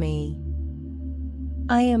against me.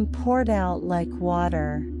 I am poured out like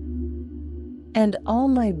water, and all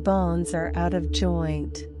my bones are out of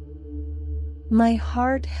joint. My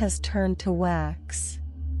heart has turned to wax.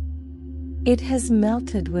 It has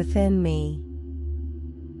melted within me.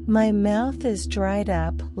 My mouth is dried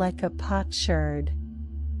up like a potsherd,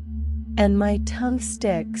 and my tongue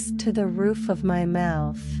sticks to the roof of my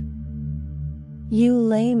mouth. You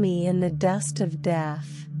lay me in the dust of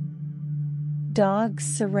death. Dogs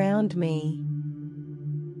surround me.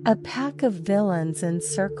 A pack of villains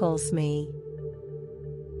encircles me.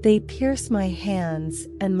 They pierce my hands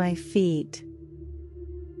and my feet.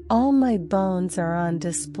 All my bones are on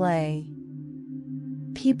display.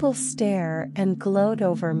 People stare and gloat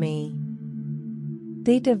over me.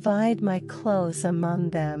 They divide my clothes among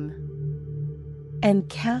them, and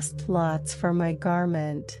cast lots for my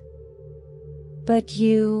garment. But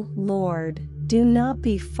you, Lord, do not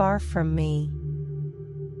be far from me.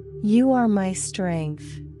 You are my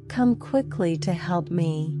strength, come quickly to help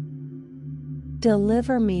me.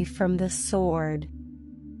 Deliver me from the sword,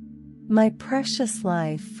 my precious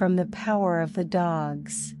life from the power of the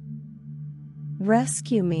dogs.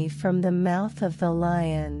 Rescue me from the mouth of the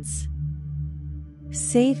lions.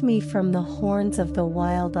 Save me from the horns of the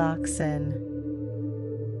wild oxen.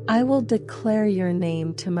 I will declare your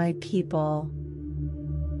name to my people.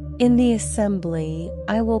 In the assembly,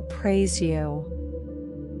 I will praise you.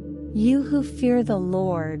 You who fear the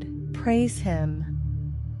Lord, praise him.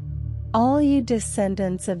 All you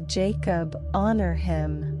descendants of Jacob, honor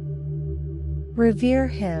him. Revere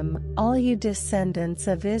him, all you descendants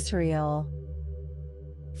of Israel.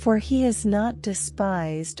 For he has not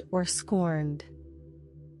despised or scorned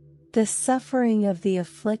the suffering of the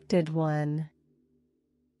afflicted one.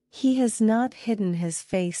 He has not hidden his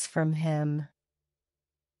face from him,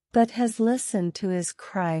 but has listened to his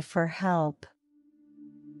cry for help.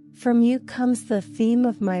 From you comes the theme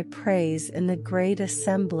of my praise in the great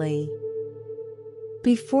assembly.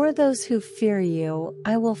 Before those who fear you,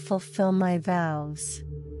 I will fulfill my vows.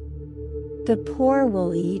 The poor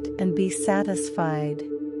will eat and be satisfied.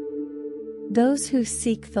 Those who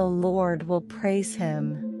seek the Lord will praise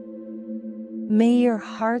him. May your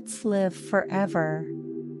hearts live forever.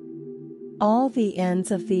 All the ends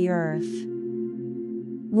of the earth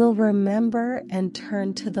will remember and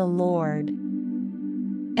turn to the Lord,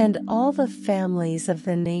 and all the families of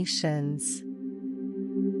the nations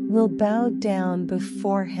will bow down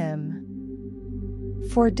before him.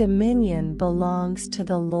 For dominion belongs to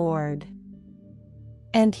the Lord,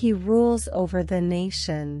 and he rules over the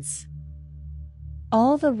nations.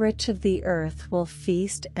 All the rich of the earth will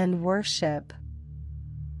feast and worship.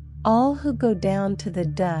 All who go down to the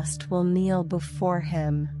dust will kneel before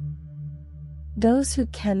him. Those who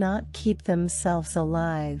cannot keep themselves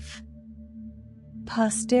alive,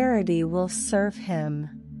 posterity will serve him.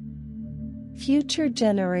 Future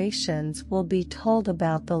generations will be told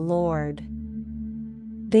about the Lord.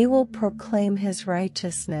 They will proclaim his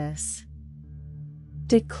righteousness,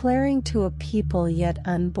 declaring to a people yet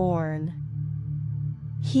unborn,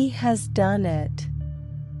 he has done it.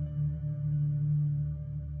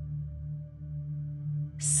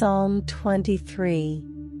 Psalm 23.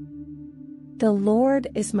 The Lord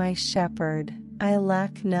is my shepherd, I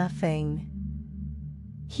lack nothing.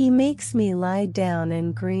 He makes me lie down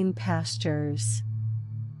in green pastures.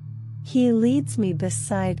 He leads me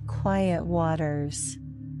beside quiet waters.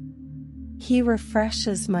 He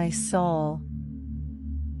refreshes my soul.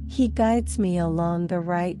 He guides me along the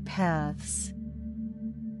right paths.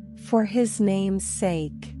 For his name's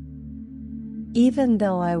sake. Even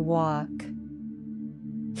though I walk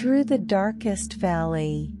through the darkest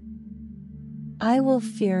valley, I will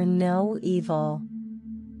fear no evil.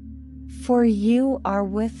 For you are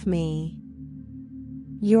with me.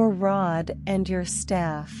 Your rod and your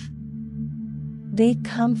staff, they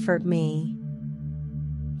comfort me.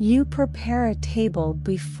 You prepare a table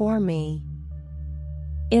before me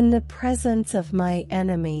in the presence of my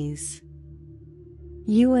enemies.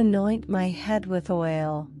 You anoint my head with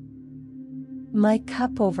oil. My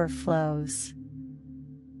cup overflows.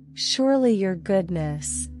 Surely your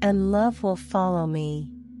goodness and love will follow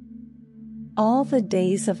me all the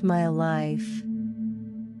days of my life,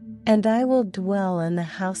 and I will dwell in the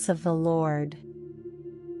house of the Lord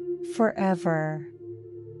forever.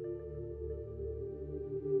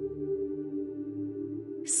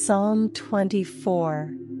 Psalm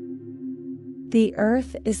 24. The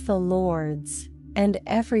earth is the Lord's, and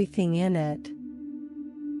everything in it,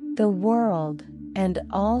 the world and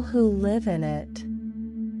all who live in it.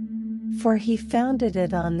 For he founded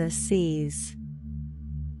it on the seas,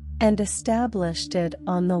 and established it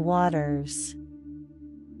on the waters.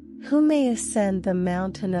 Who may ascend the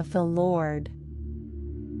mountain of the Lord?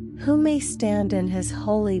 Who may stand in his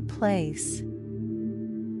holy place?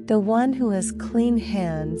 The one who has clean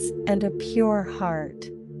hands and a pure heart,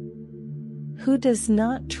 who does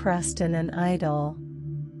not trust in an idol,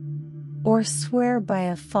 or swear by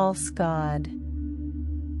a false god.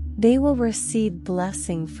 They will receive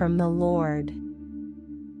blessing from the Lord,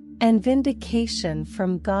 and vindication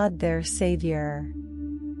from God their Savior.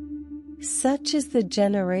 Such is the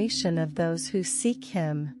generation of those who seek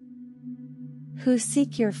him, who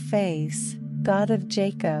seek your face, God of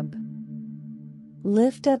Jacob.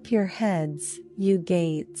 Lift up your heads, you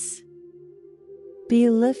gates.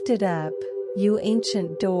 Be lifted up, you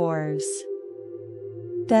ancient doors,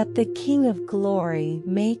 that the King of glory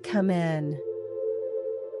may come in.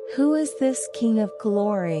 Who is this King of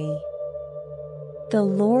glory? The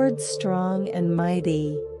Lord strong and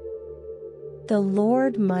mighty, the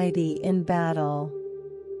Lord mighty in battle.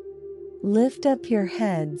 Lift up your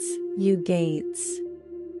heads, you gates.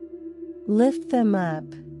 Lift them up,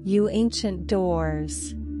 you ancient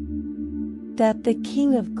doors, that the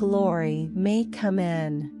King of glory may come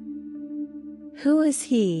in. Who is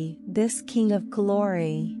he, this King of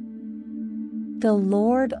glory? The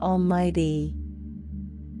Lord Almighty.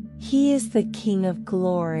 He is the King of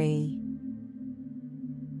glory.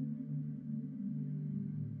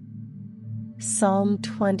 Psalm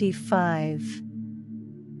 25.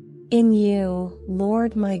 In you,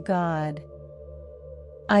 Lord my God,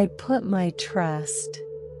 I put my trust.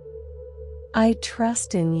 I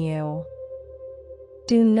trust in you.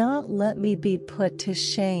 Do not let me be put to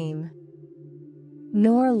shame,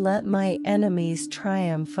 nor let my enemies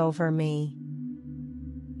triumph over me.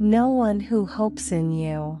 No one who hopes in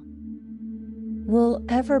you will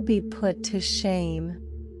ever be put to shame,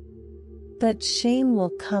 but shame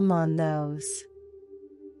will come on those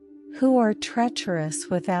who are treacherous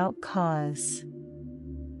without cause.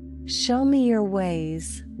 Show me your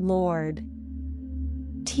ways, Lord.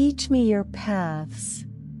 Teach me your paths.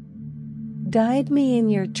 Guide me in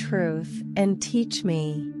your truth and teach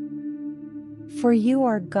me. For you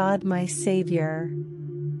are God my Savior,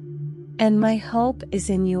 and my hope is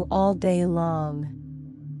in you all day long.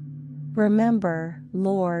 Remember,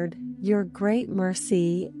 Lord, your great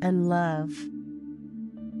mercy and love,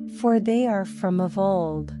 for they are from of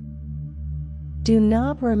old. Do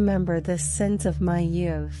not remember the sins of my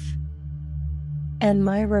youth and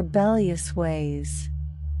my rebellious ways.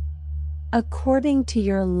 According to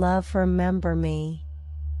your love remember me.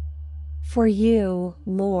 For you,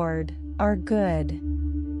 Lord, are good.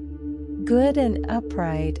 Good and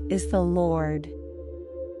upright is the Lord.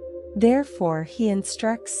 Therefore he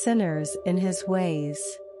instructs sinners in his ways.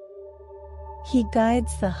 He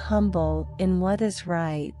guides the humble in what is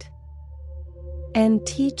right, and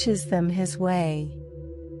teaches them his way.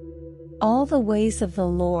 All the ways of the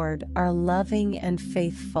Lord are loving and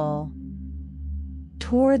faithful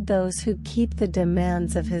toward those who keep the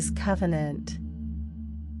demands of his covenant.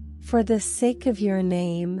 For the sake of your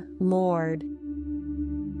name, Lord,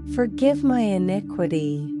 forgive my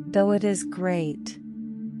iniquity, though it is great.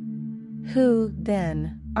 Who,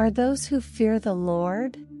 then, are those who fear the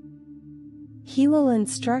Lord? He will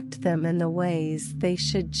instruct them in the ways they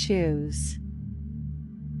should choose.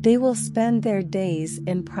 They will spend their days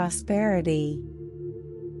in prosperity,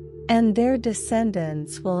 and their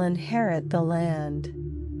descendants will inherit the land.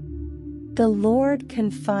 The Lord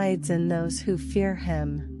confides in those who fear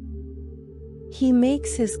him. He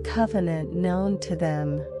makes his covenant known to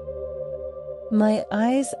them. My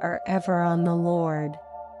eyes are ever on the Lord,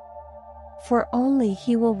 for only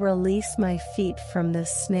he will release my feet from the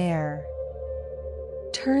snare.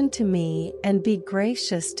 Turn to me and be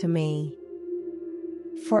gracious to me,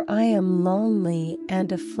 for I am lonely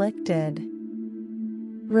and afflicted.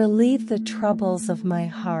 Relieve the troubles of my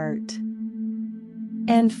heart,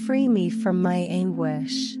 and free me from my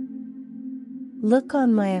anguish. Look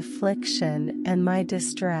on my affliction and my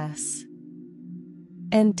distress,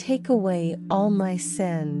 and take away all my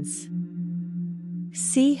sins.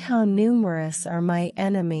 See how numerous are my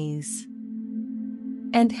enemies,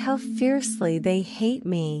 and how fiercely they hate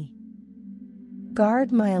me.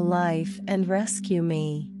 Guard my life and rescue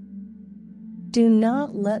me. Do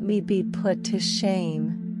not let me be put to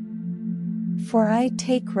shame, for I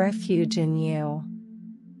take refuge in you.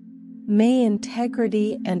 May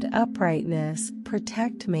integrity and uprightness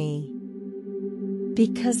protect me,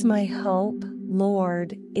 because my hope,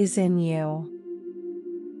 Lord, is in you.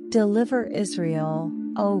 Deliver Israel,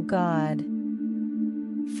 O God,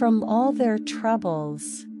 from all their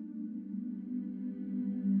troubles.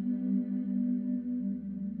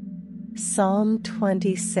 Psalm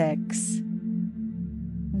 26.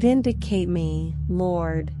 Vindicate me,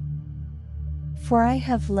 Lord, for I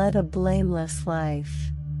have led a blameless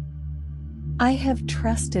life. I have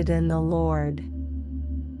trusted in the Lord,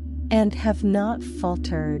 and have not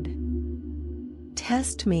faltered.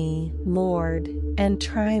 Test me, Lord, and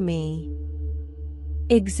try me.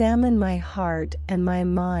 Examine my heart and my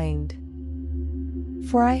mind,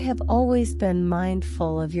 for I have always been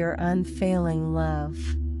mindful of your unfailing love,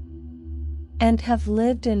 and have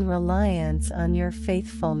lived in reliance on your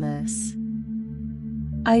faithfulness.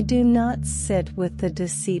 I do not sit with the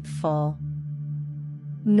deceitful,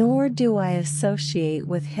 nor do I associate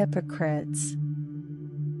with hypocrites.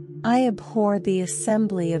 I abhor the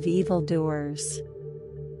assembly of evildoers,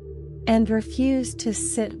 and refuse to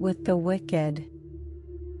sit with the wicked.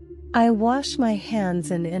 I wash my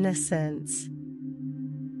hands in innocence,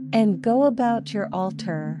 and go about your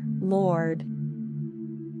altar, Lord,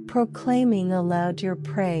 proclaiming aloud your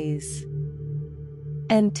praise.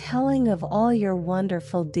 and telling of all your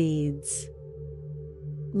wonderful deeds.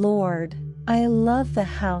 Lord, I love the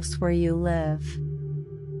house where you live,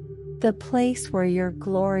 the place where your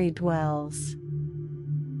glory dwells.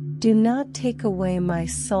 Do not take away my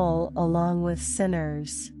soul along with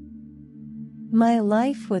sinners, my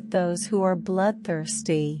life with those who are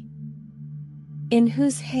bloodthirsty, in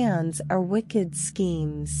whose hands are wicked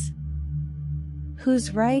schemes,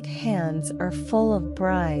 whose right hands are full of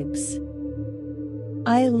bribes.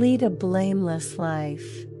 I lead a blameless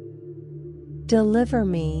life. Deliver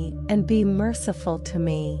me and be merciful to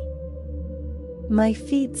me. My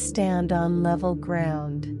feet stand on level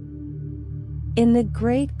ground. In the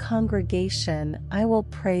great congregation I will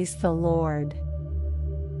praise the Lord.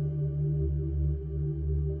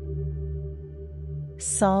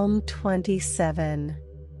 Psalm 27.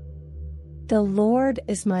 The Lord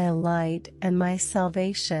is my light and my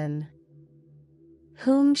salvation.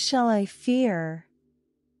 Whom shall I fear?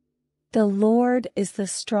 The Lord is the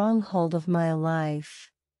stronghold of my life.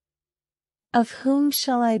 Of whom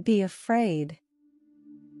shall I be afraid?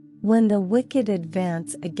 When the wicked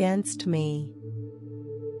advance against me,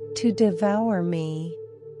 to devour me,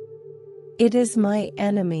 it is my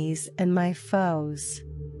enemies and my foes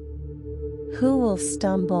who will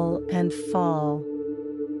stumble and fall.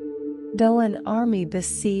 Though an army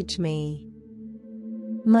besiege me,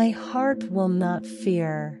 my heart will not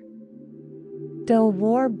fear. Though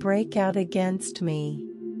war break out against me,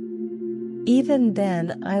 even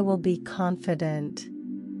then I will be confident.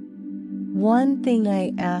 One thing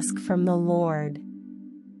I ask from the Lord,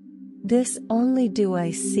 this only do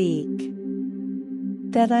I seek,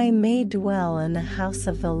 that I may dwell in the house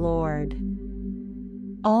of the Lord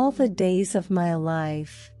all the days of my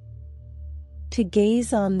life, to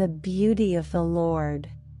gaze on the beauty of the Lord,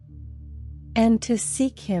 and to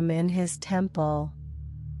seek him in his temple.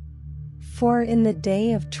 For in the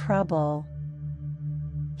day of trouble,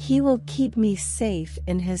 he will keep me safe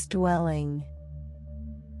in his dwelling.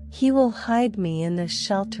 He will hide me in the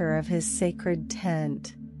shelter of his sacred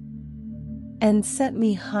tent, and set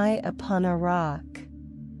me high upon a rock.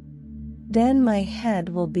 Then my head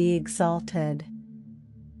will be exalted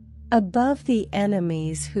above the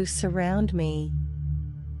enemies who surround me.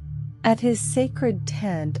 At his sacred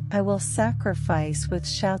tent I will sacrifice with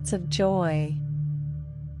shouts of joy.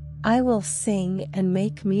 I will sing and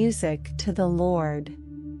make music to the Lord.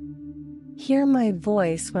 Hear my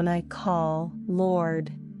voice when I call,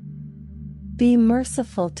 Lord. Be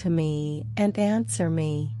merciful to me and answer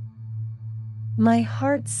me. My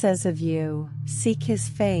heart says of you, seek his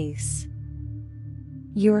face.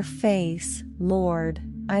 Your face, Lord,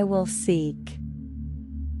 I will seek.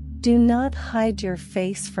 Do not hide your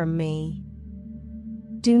face from me.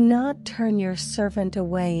 Do not turn your servant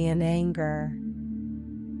away in anger.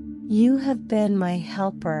 You have been my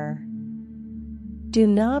helper. Do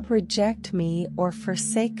not reject me or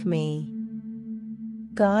forsake me,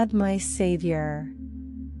 God my Savior.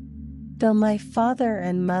 Though my father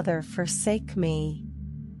and mother forsake me,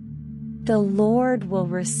 the Lord will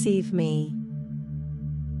receive me.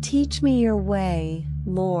 Teach me your way,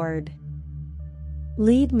 Lord.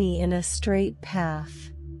 Lead me in a straight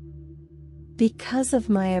path. Because of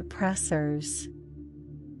my oppressors,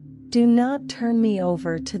 do not turn me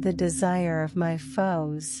over to the desire of my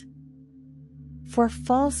foes. For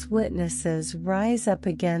false witnesses rise up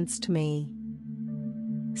against me,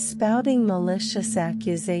 spouting malicious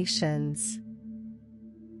accusations.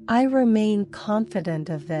 I remain confident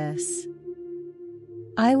of this.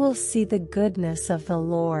 I will see the goodness of the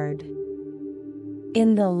Lord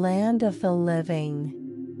in the land of the living.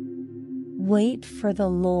 Wait for the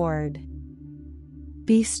Lord.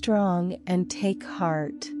 Be strong and take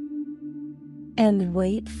heart, and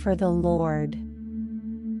wait for the Lord.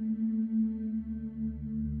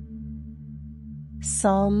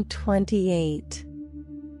 Psalm 28.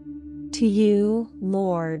 To you,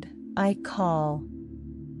 Lord, I call.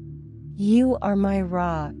 You are my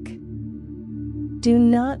rock. Do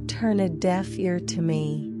not turn a deaf ear to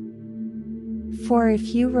me. For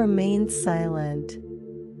if you remain silent,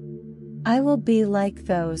 I will be like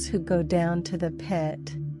those who go down to the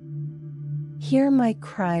pit. Hear my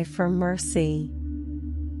cry for mercy,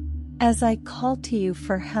 as I call to you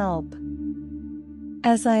for help,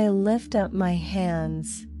 as I lift up my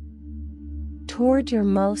hands toward your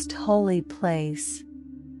most holy place.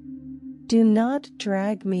 Do not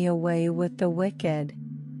drag me away with the wicked,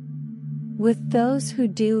 with those who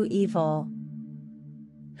do evil,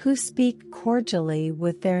 who speak cordially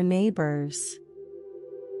with their neighbors,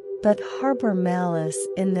 but harbor malice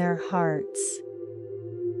in their hearts.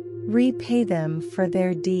 Repay them for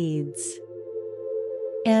their deeds.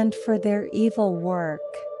 and for their evil work.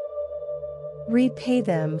 Repay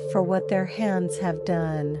them for what their hands have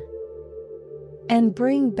done, and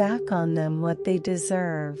bring back on them what they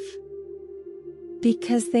deserve.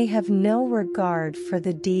 Because they have no regard for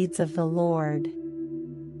the deeds of the Lord,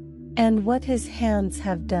 and what his hands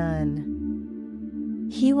have done.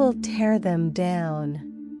 He will tear them down,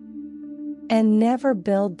 and never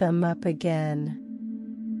build them up again.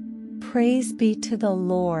 Praise be to the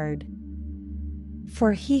Lord,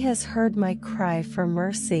 for he has heard my cry for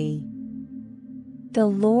mercy. The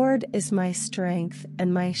Lord is my strength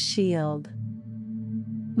and my shield.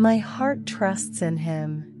 My heart trusts in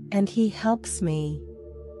him, and he helps me.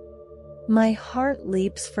 My heart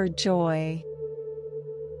leaps for joy,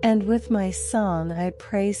 and with my song I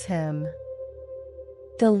praise him.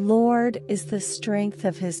 The Lord is the strength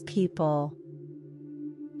of his people,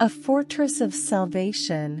 a fortress of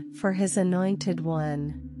salvation for his anointed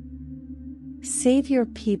one. Save your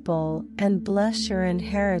people and bless your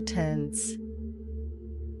inheritance.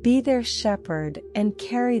 Be their shepherd and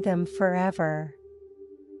carry them forever.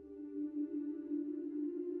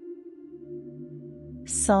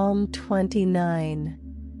 Psalm 29.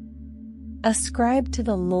 Ascribe to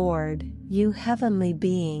the Lord, you heavenly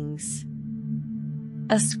beings.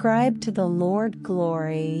 Ascribe to the Lord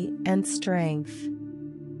glory and strength.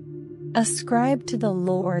 Ascribe to the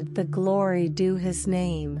Lord the glory due his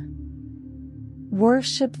name.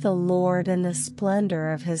 Worship the Lord in the splendor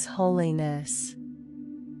of his holiness.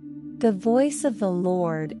 The voice of the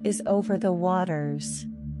Lord is over the waters.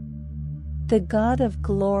 The God of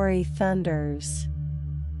glory thunders.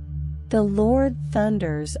 The Lord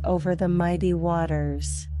thunders over the mighty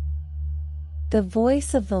waters. The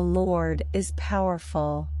voice of the Lord is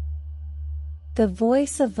powerful. The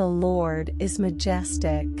voice of the Lord is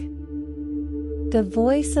majestic. The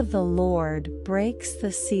voice of the Lord breaks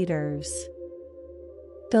the cedars.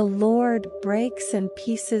 The Lord breaks in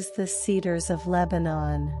pieces the cedars of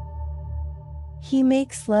Lebanon. He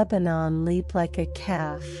makes Lebanon leap like a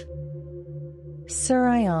calf,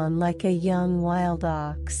 Sirion like a young wild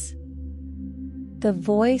ox. The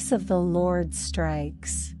voice of the Lord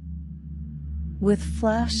strikes with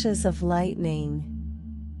flashes of lightning.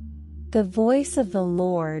 The voice of the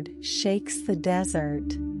Lord shakes the desert.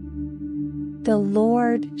 The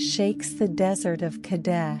Lord shakes the desert of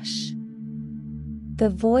Kadesh. The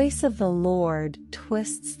voice of the Lord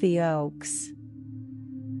twists the oaks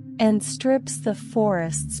and strips the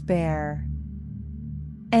forests bare.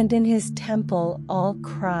 And in his temple all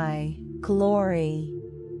cry, Glory!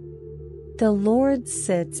 The Lord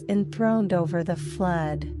sits enthroned over the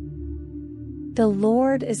flood. The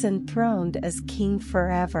Lord is enthroned as King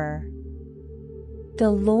forever.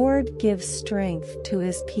 The Lord gives strength to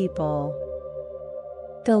his people.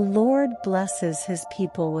 The Lord blesses his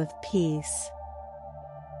people with peace.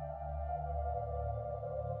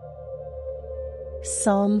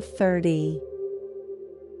 Psalm 30.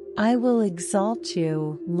 I will exalt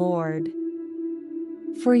you, Lord,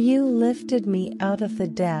 for you lifted me out of the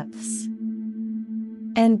depths,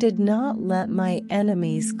 and did not let my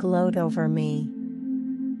enemies gloat over me.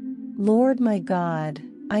 Lord my God,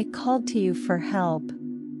 I called to you for help,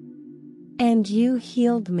 and you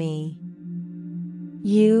healed me.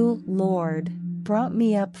 You, Lord, brought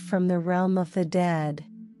me up from the realm of the dead.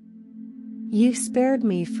 You spared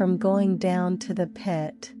me from going down to the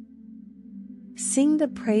pit. Sing the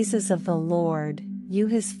praises of the Lord, you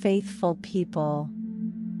his faithful people.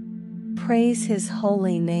 Praise his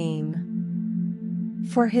holy name.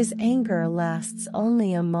 For his anger lasts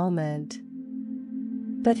only a moment,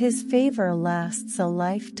 but his favor lasts a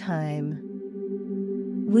lifetime.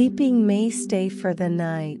 Weeping may stay for the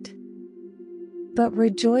night, but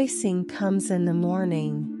rejoicing comes in the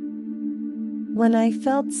morning. When I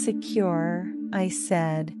felt secure, I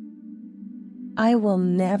said, I will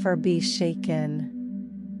never be shaken.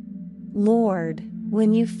 Lord,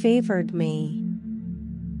 when you favored me,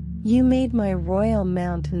 you made my royal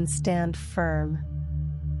mountain stand firm.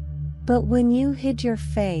 But when you hid your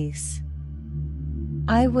face,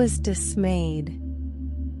 I was dismayed.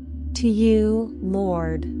 To you,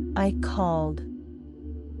 Lord, I called.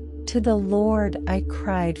 To the Lord I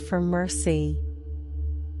cried for mercy.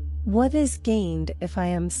 What is gained if I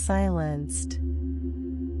am silenced?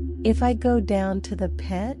 If I go down to the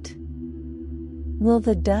pit? Will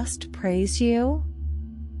the dust praise you?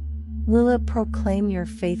 Will it proclaim your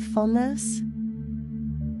faithfulness?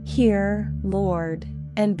 Hear, Lord,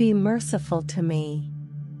 and be merciful to me.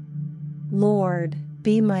 Lord,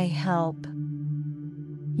 be my help.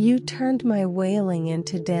 You turned my wailing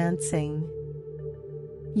into dancing.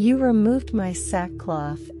 You removed my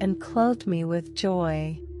sackcloth and clothed me with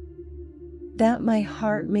joy. that my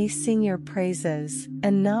heart may sing your praises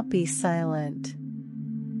and not be silent.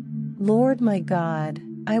 Lord my God,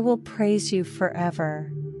 I will praise you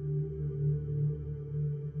forever.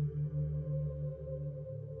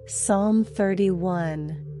 Psalm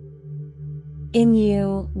 31. In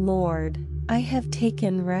you, Lord, I have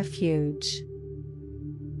taken refuge.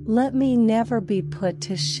 Let me never be put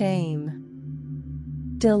to shame.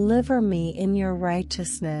 Deliver me in your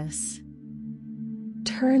righteousness.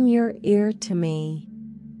 Turn your ear to me.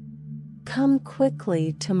 Come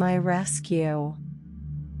quickly to my rescue.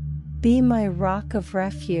 Be my rock of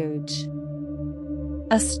refuge,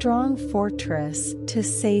 a strong fortress to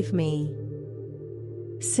save me.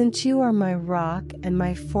 Since you are my rock and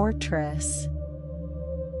my fortress,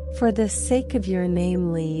 for the sake of your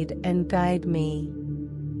name lead and guide me.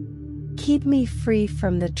 Keep me free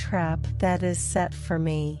from the trap that is set for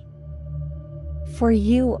me. For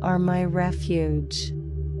you are my refuge.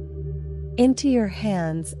 Into your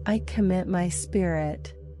hands I commit my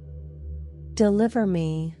spirit. Deliver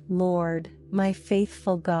me, Lord, my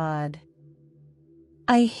faithful God.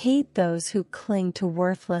 I hate those who cling to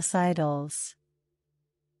worthless idols.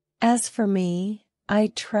 As for me,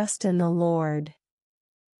 I trust in the Lord.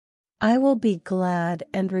 I will be glad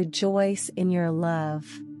and rejoice in your love.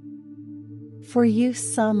 For you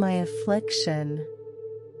saw my affliction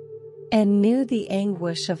and knew the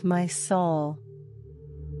anguish of my soul.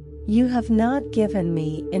 You have not given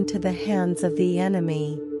me into the hands of the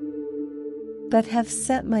enemy, but have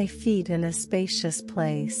set my feet in a spacious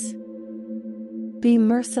place. Be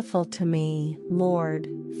merciful to me, Lord,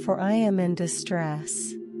 for I am in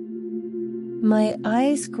distress. My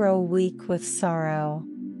eyes grow weak with sorrow,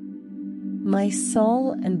 my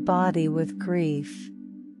soul and body with grief.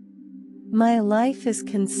 My life is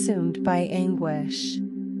consumed by anguish,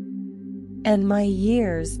 and my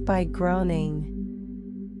years by groaning.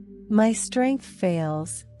 My strength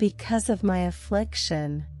fails because of my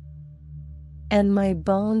affliction, and my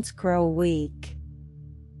bones grow weak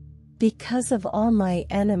because of all my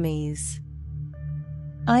enemies.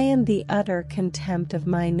 I am the utter contempt of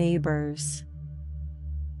my neighbors,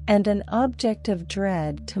 and an object of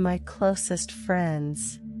dread to my closest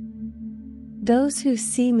friends. Those who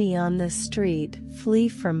see me on the street flee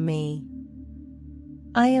from me.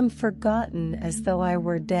 I am forgotten as though I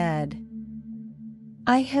were dead.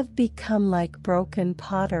 I have become like broken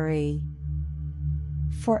pottery,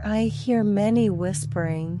 for I hear many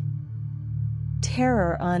whispering,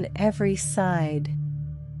 terror on every side.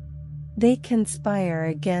 They conspire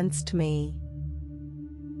against me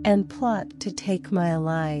and plot to take my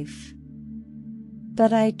life.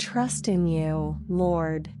 But I trust in you,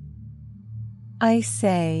 Lord. I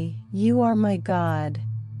say, you are my God.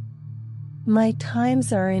 My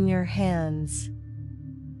times are in your hands.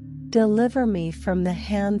 Deliver me from the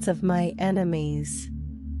hands of my enemies,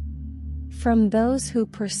 from those who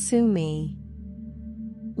pursue me.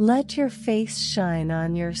 Let your face shine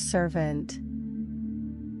on your servant.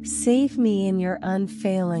 Save me in your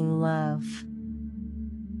unfailing love.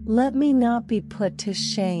 Let me not be put to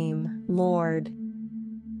shame, Lord,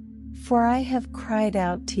 for I have cried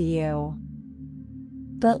out to you.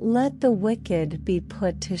 But let the wicked be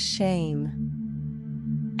put to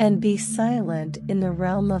shame, and be silent in the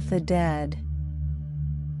realm of the dead.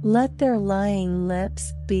 Let their lying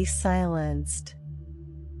lips be silenced.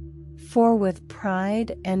 For with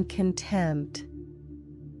pride and contempt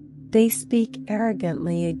they speak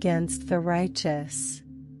arrogantly against the righteous.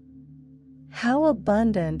 How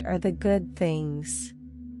abundant are the good things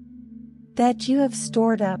that you have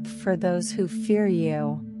stored up for those who fear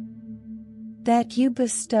you, that you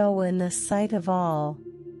bestow in the sight of all,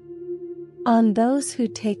 on those who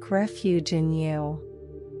take refuge in you.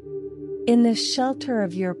 In the shelter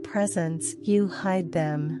of your presence you hide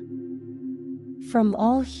them from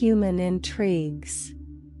all human intrigues.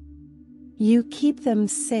 You keep them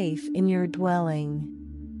safe in your dwelling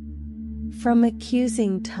from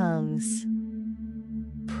accusing tongues.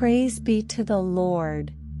 Praise be to the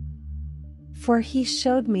Lord, for he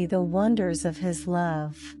showed me the wonders of his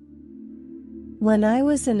love. When I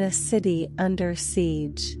was in a city under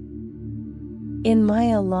siege, in my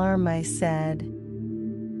alarm I said,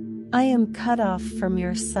 I am cut off from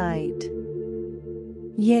your sight.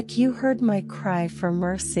 Yet you heard my cry for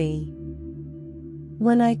mercy.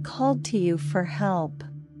 When I called to you for help.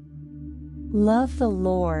 Love the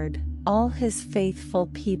Lord, all his faithful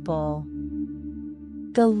people.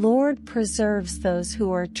 The Lord preserves those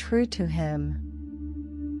who are true to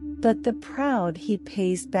him, but the proud he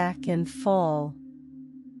pays back in full.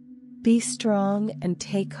 Be strong and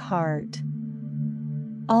take heart,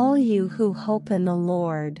 all you who hope in the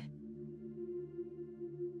Lord.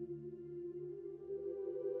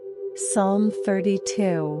 Psalm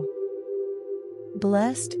 32.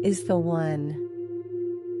 Blessed is the one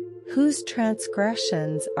whose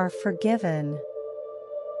transgressions are forgiven,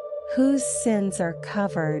 whose sins are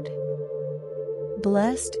covered.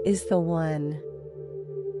 Blessed is the one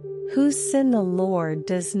whose sin the Lord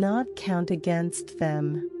does not count against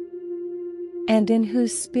them, and in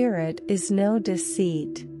whose spirit is no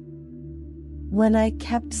deceit. When I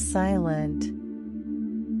kept silent,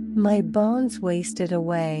 my bones wasted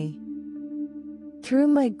away through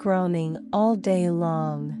my groaning all day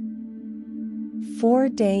long. For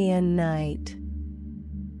day and night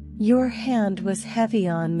your hand was heavy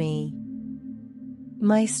on me.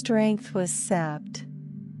 My strength was sapped,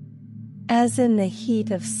 as in the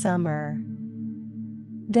heat of summer.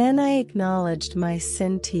 Then I acknowledged my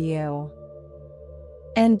sin to you,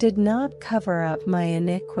 and did not cover up my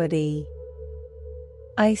iniquity.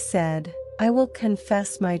 I said, I will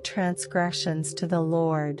confess my transgressions to the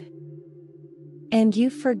Lord, and you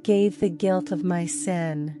forgave the guilt of my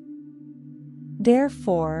sin.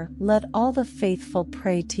 Therefore, let all the faithful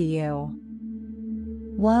pray to you,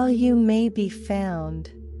 while you may be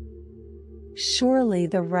found. Surely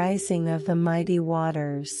the rising of the mighty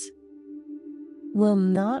waters will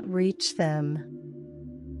not reach them.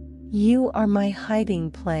 You are my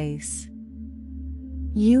hiding place.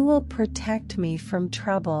 You will protect me from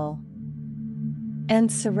trouble,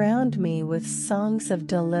 and surround me with songs of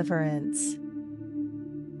deliverance.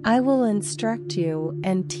 I will instruct you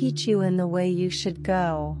and teach you in the way you should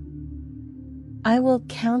go. I will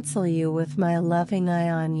counsel you with my loving eye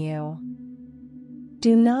on you.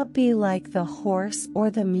 Do not be like the horse or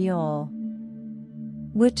the mule,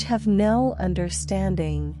 which have no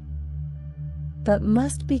understanding, but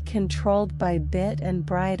must be controlled by bit and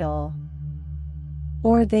bridle,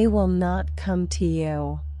 or they will not come to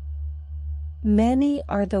you. Many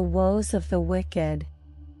are the woes of the wicked,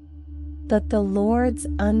 but the Lord's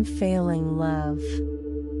unfailing love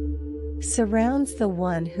surrounds the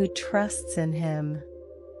one who trusts in him.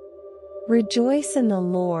 Rejoice in the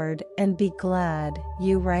Lord and be glad,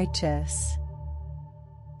 you righteous.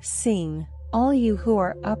 Sing, all you who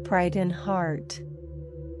are upright in heart.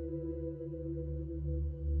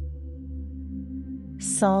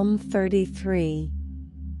 Psalm 33.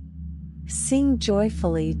 Sing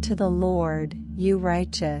joyfully to the Lord, you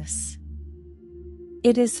righteous.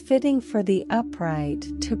 It is fitting for the upright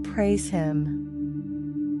to praise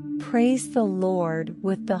him. Praise the Lord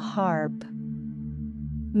with the harp.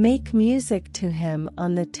 Make music to him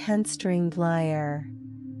on the 10-stringed lyre.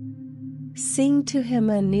 Sing to him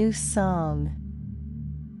a new song.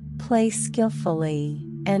 Play skillfully,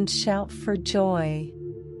 and shout for joy.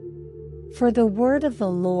 For the word of the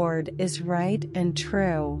Lord is right and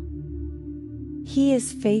true. He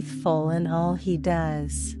is faithful in all he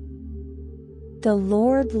does. The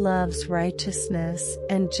Lord loves righteousness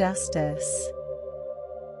and justice.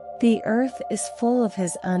 The earth is full of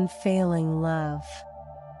his unfailing love.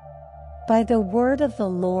 By the word of the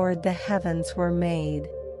Lord the heavens were made,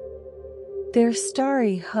 their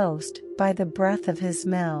starry host by the breath of his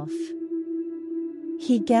mouth.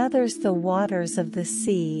 He gathers the waters of the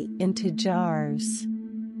sea into jars.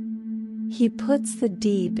 He puts the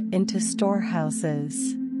deep into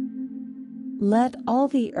storehouses. Let all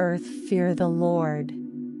the earth fear the Lord.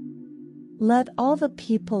 Let all the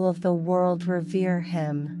people of the world revere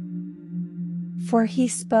him. For he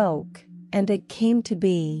spoke, and it came to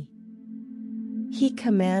be. He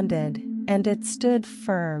commanded, and it stood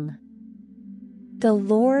firm. The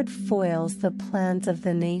Lord foils the plans of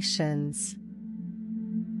the nations.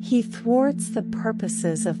 He thwarts the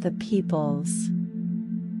purposes of the peoples.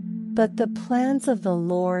 But the plans of the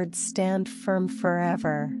Lord stand firm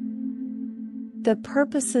forever, the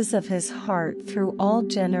purposes of his heart through all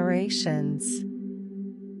generations.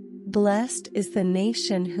 Blessed is the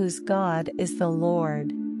nation whose God is the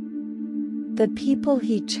Lord, the people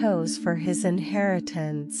he chose for his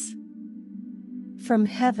inheritance. From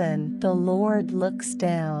heaven the Lord looks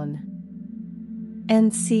down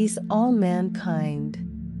and sees all mankind.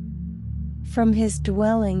 From his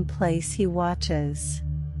dwelling place he watches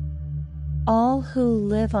all who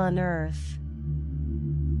live on earth.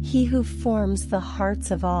 He who forms the hearts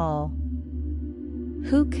of all,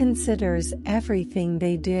 who considers everything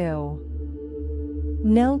they do.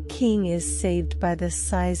 No king is saved by the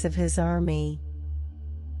size of his army.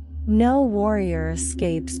 No warrior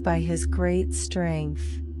escapes by his great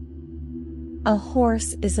strength. A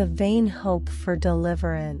horse is a vain hope for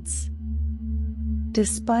deliverance.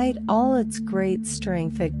 Despite all its great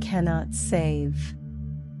strength, it cannot save.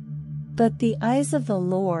 But the eyes of the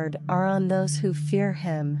Lord are on those who fear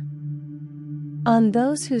him, on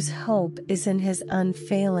those whose hope is in his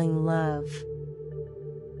unfailing love,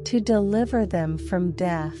 to deliver them from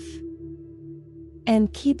death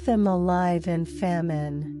and keep them alive in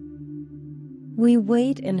famine. We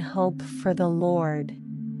wait in hope for the Lord.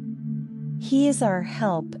 He is our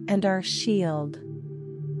help and our shield.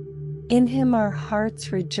 In him our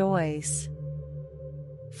hearts rejoice,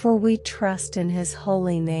 for we trust in his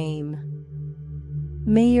holy name.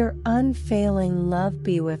 May your unfailing love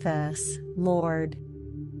be with us, Lord,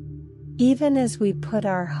 even as we put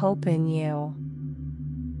our hope in you.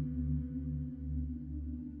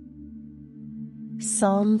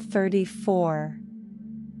 Psalm 34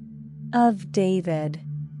 of David.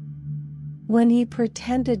 When he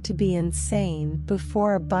pretended to be insane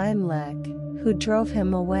before Abimelech, who drove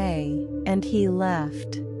him away, and he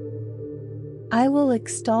left. I will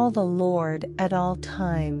extol the Lord at all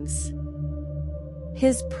times.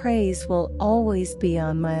 His praise will always be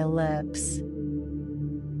on my lips.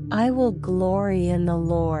 I will glory in the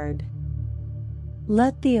Lord.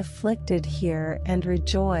 Let the afflicted hear and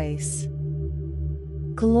rejoice.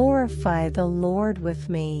 Glorify the Lord with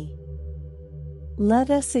me.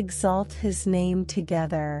 Let us exalt his name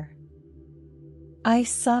together. I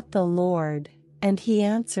sought the Lord, and he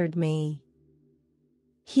answered me.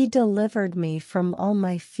 He delivered me from all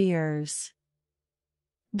my fears.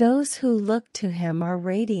 Those who look to him are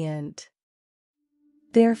radiant.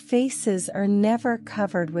 Their faces are never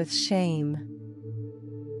covered with shame.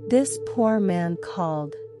 This poor man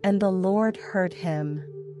called, and the Lord heard him.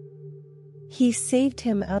 He saved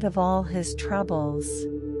him out of all his troubles.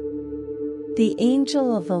 The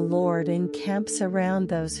angel of the Lord encamps around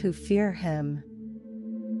those who fear him,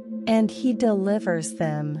 and he delivers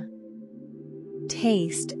them.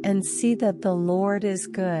 Taste and see that the Lord is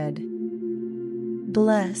good.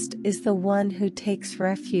 Blessed is the one who takes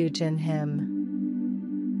refuge in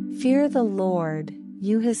him. Fear the Lord,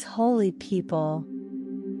 you his holy people.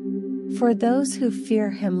 For those who fear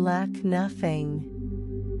him lack nothing.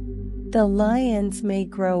 The lions may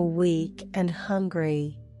grow weak and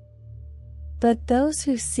hungry, but those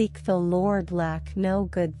who seek the Lord lack no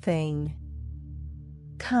good thing.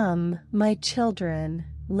 Come, my children,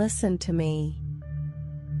 listen to me.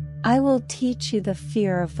 I will teach you the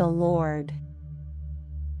fear of the Lord.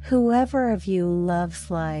 Whoever of you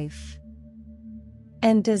loves life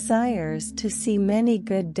and desires to see many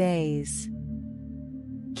good days,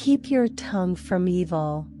 keep your tongue from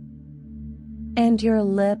evil and your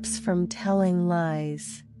lips from telling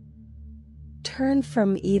lies. Turn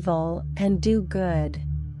from evil and do good.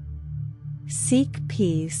 Seek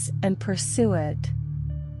peace and pursue it.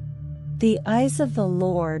 The eyes of the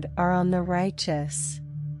Lord are on the righteous,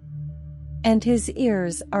 and his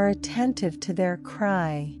ears are attentive to their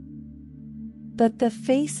cry. But the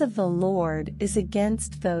face of the Lord is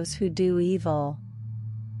against those who do evil,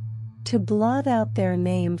 to blot out their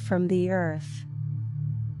name from the earth.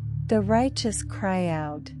 The righteous cry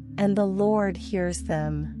out, and the Lord hears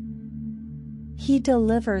them. He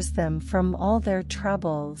delivers them from all their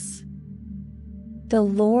troubles. The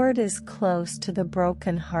Lord is close to the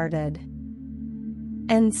brokenhearted,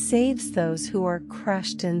 and saves those who are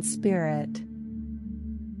crushed in spirit.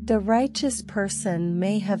 The righteous person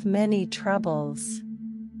may have many troubles,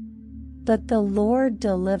 but the Lord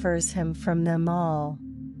delivers him from them all.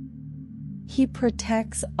 He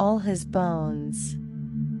protects all his bones.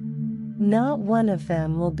 Not one of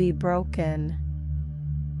them will be broken.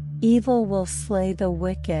 Evil will slay the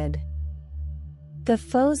wicked. The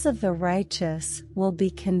foes of the righteous will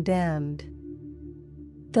be condemned.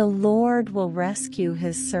 The Lord will rescue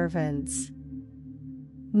his servants.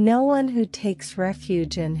 No one who takes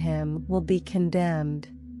refuge in him will be condemned.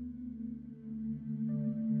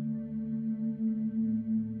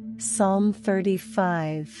 Psalm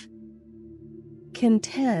 35.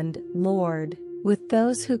 Contend, Lord, with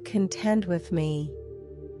those who contend with me.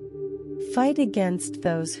 Fight against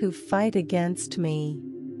those who fight against me.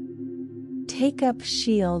 Take up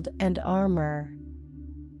shield and armor.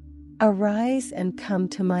 Arise and come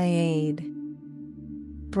to my aid.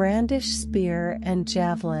 Brandish spear and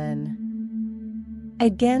javelin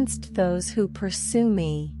against those who pursue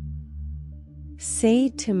me. Say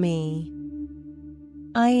to me,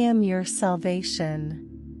 I am your salvation.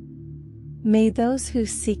 May those who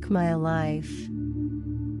seek my life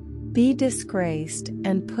be disgraced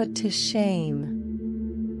and put to shame.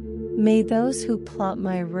 May those who plot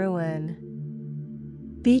my ruin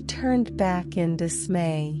be turned back in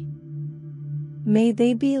dismay. May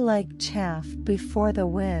they be like chaff before the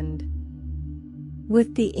wind,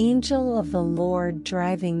 with the angel of the Lord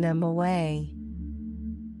driving them away.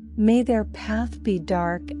 May their path be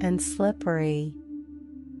dark and slippery.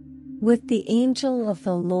 with the angel of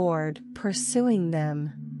the Lord pursuing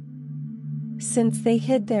them, since they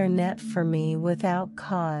hid their net for me without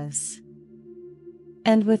cause,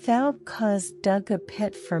 and without cause dug a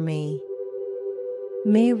pit for me.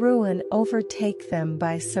 May ruin overtake them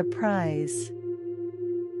by surprise.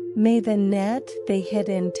 May the net they hid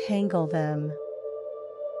entangle them.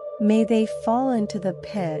 May they fall into the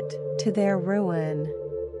pit to their ruin.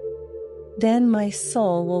 Then my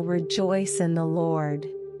soul will rejoice in the Lord,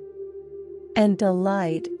 and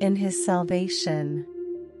delight in his salvation.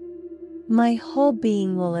 My whole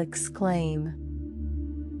being will exclaim,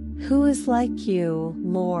 "Who is like you,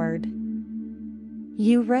 Lord?"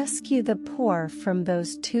 You rescue the poor from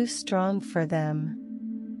those too strong for them,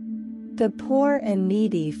 the poor and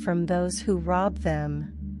needy from those who rob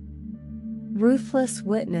them. Ruthless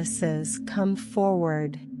witnesses come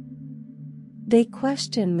forward. They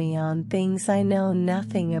question me on things I know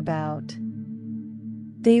nothing about.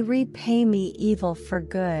 They repay me evil for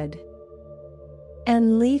good,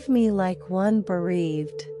 and leave me like one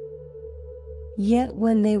bereaved. Yet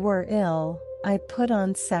when they were ill, I put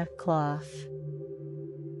on sackcloth,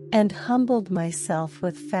 and humbled myself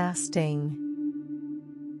with fasting.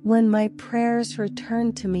 When my prayers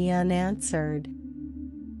returned to me unanswered,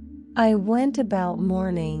 I went about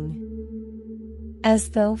mourning, as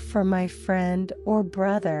though for my friend or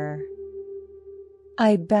brother.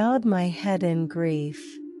 I bowed my head in grief,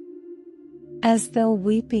 as though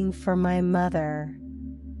weeping for my mother.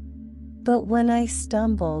 But when I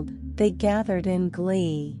stumbled, they gathered in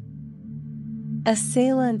glee.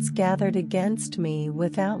 Assailants gathered against me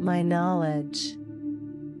without my knowledge.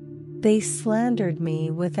 They slandered me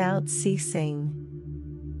without ceasing.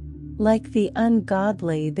 Like the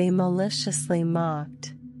ungodly they maliciously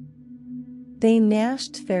mocked. They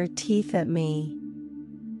gnashed their teeth at me.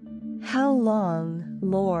 How long,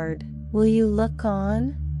 Lord, will you look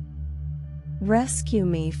on? Rescue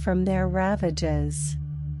me from their ravages,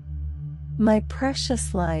 my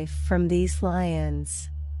precious life from these lions.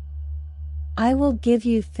 I will give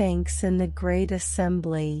you thanks in the great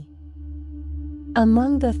assembly.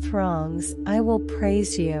 Among the throngs I will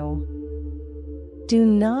praise you. Do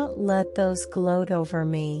not let those gloat over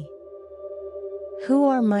me, who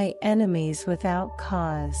are my enemies without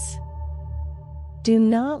cause. Do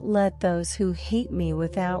not let those who hate me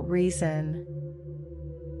without reason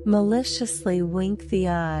maliciously wink the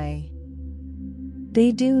eye.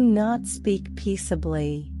 They do not speak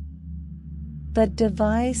peaceably, but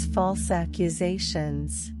devise false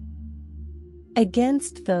accusations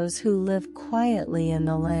against those who live quietly in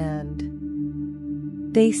the land.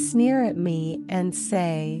 They sneer at me and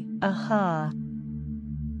say, "Aha!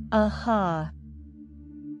 Aha!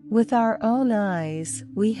 With our own eyes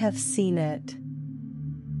we have seen it."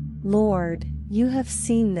 Lord, you have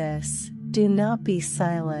seen this, do not be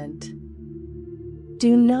silent.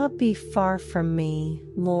 Do not be far from me,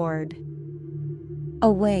 Lord.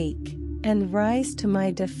 Awake, and rise to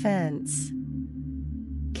my defense.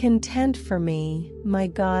 Contend for me, my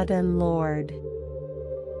God and Lord.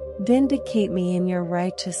 Vindicate me in your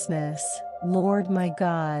righteousness, Lord my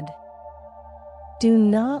God. Do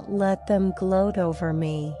not let them gloat over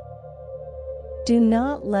me. Do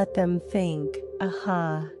not let them think,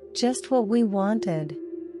 "Aha, just what we wanted."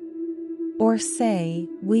 Or say,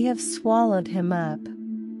 "We have swallowed him up."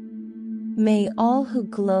 May all who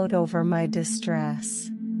gloat over my distress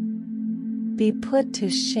be put to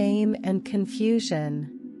shame and confusion.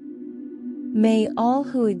 May all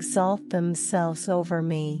who exalt themselves over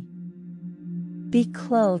me be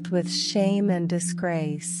clothed with shame and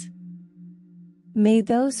disgrace. May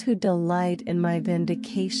those who delight in my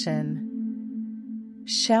vindication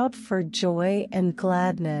shout for joy and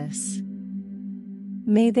gladness.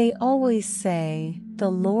 May they always say, "The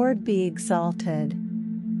Lord be exalted,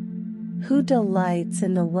 who delights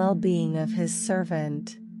in the well-being of his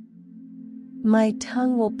servant." My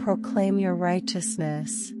tongue will proclaim your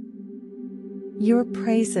righteousness, your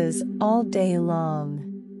praises all day long.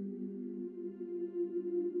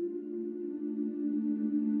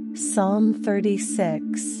 Psalm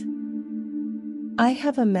 36. I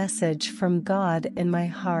have a message from God in my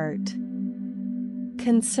heart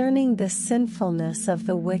concerning the sinfulness of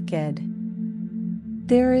the wicked.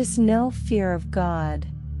 There is no fear of God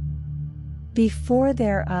before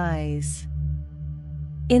their eyes.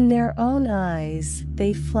 In their own eyes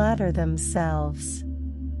they flatter themselves,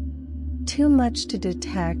 too much to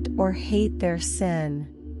detect or hate their sin.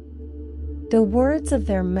 The words of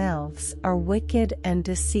their mouths are wicked and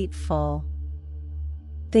deceitful.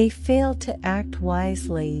 They fail to act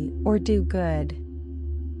wisely or do good.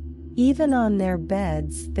 Even on their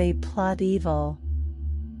beds they plot evil.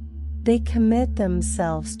 They commit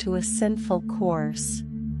themselves to a sinful course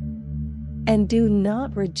and do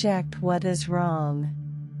not reject what is wrong.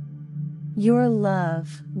 Your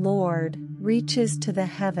love, Lord, reaches to the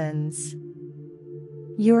heavens,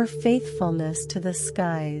 your faithfulness to the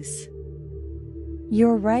skies.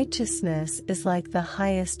 Your righteousness is like the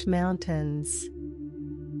highest mountains,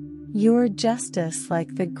 your justice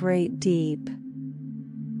like the great deep.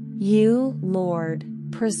 You, Lord,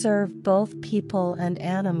 preserve both people and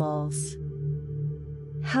animals.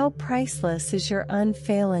 How priceless is your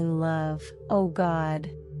unfailing love, O God!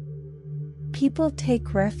 People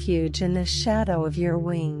take refuge in the shadow of your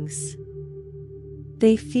wings.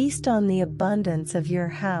 They feast on the abundance of your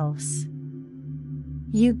house.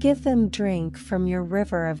 You give them drink from your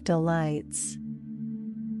river of delights.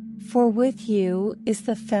 For with you is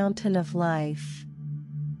the fountain of life.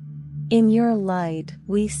 In your light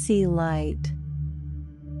we see light.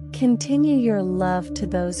 Continue your love to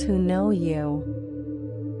those who know you,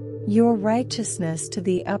 your righteousness to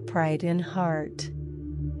the upright in heart.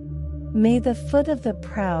 May the foot of the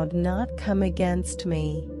proud not come against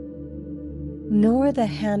me, nor the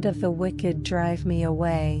hand of the wicked drive me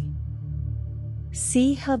away.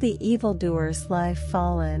 See how the evildoers lie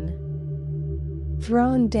fallen,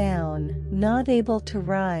 thrown down, not able to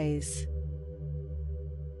rise.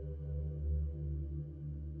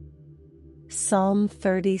 Psalm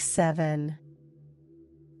 37.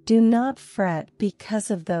 Do not fret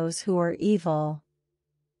because of those who are evil,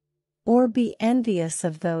 or be envious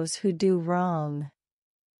of those who do wrong.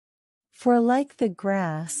 For like the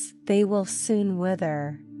grass, they will soon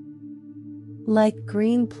wither. Like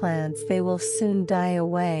green plants, they will soon die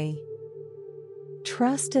away.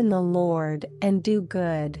 Trust in the Lord and do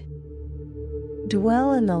good.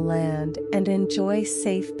 Dwell in the land and enjoy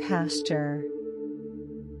safe pasture.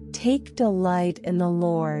 Take delight in the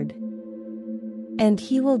Lord, and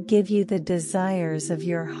He will give you the desires of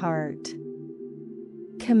your heart.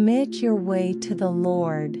 Commit your way to the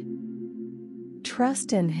Lord.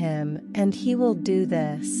 Trust in Him, and He will do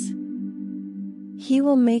this. He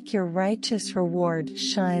will make your righteous reward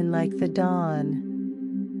shine like the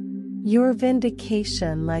dawn, your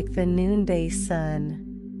vindication like the noonday sun.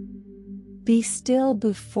 Be still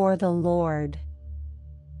before the Lord,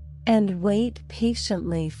 and wait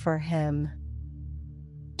patiently for Him.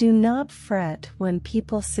 Do not fret when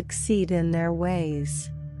people succeed in their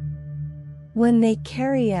ways, when they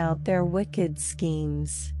carry out their wicked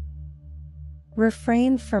schemes.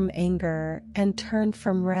 Refrain from anger and turn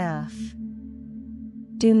from wrath.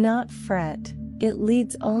 Do not fret, it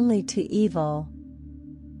leads only to evil.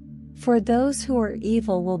 For those who are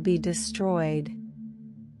evil will be destroyed,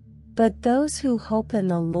 but those who hope in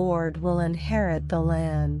the Lord will inherit the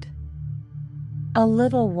land. A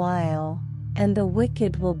little while, and the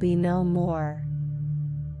wicked will be no more.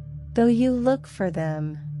 Though you look for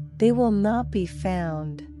them, they will not be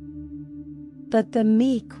found. But the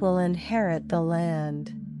meek will inherit the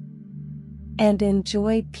land, and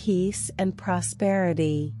enjoy peace and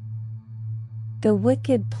prosperity. The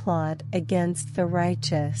wicked plot against the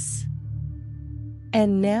righteous,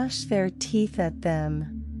 and gnash their teeth at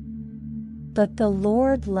them. But the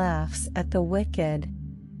Lord laughs at the wicked,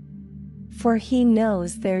 for He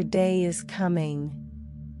knows their day is coming.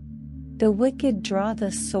 The wicked draw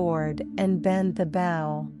the sword and bend the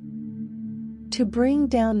bow, to bring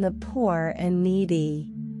down the poor and needy,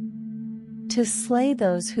 to slay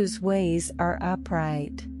those whose ways are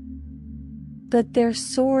upright. But their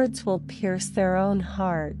swords will pierce their own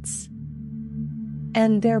hearts,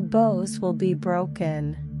 and their bows will be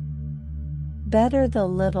broken. Better the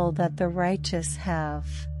little that the righteous have,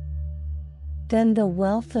 than the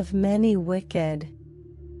wealth of many wicked.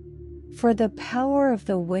 For the power of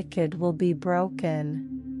the wicked will be broken,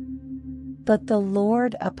 but the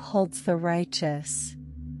Lord upholds the righteous.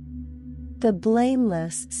 The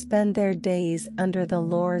blameless spend their days under the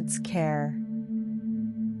Lord's care,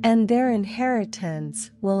 and their inheritance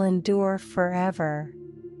will endure forever.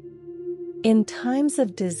 In times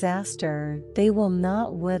of disaster they will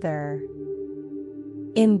not wither.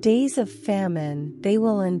 In days of famine they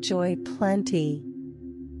will enjoy plenty,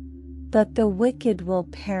 but the wicked will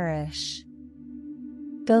perish.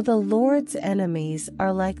 Though the Lord's enemies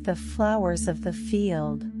are like the flowers of the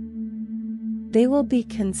field, they will be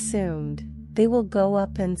consumed, they will go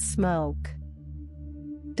up in smoke.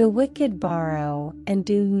 The wicked borrow and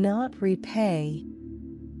do not repay,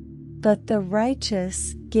 but the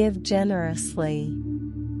righteous give generously.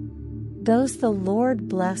 Those the Lord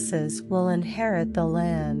blesses will inherit the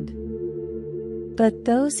land, but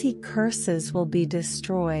those He curses will be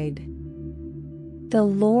destroyed. The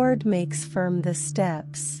Lord makes firm the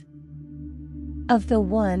steps of the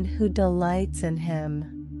one who delights in him.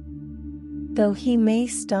 Though he may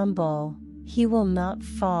stumble, he will not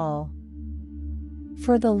fall,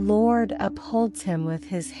 for the Lord upholds him with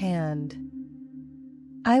his hand.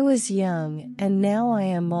 I was young and now I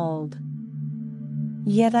am old,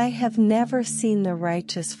 yet I have never seen the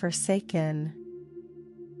righteous forsaken,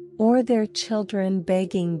 or their children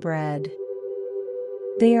begging bread.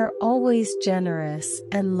 They are always generous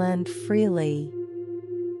and lend freely.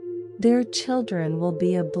 Their children will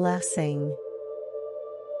be a blessing.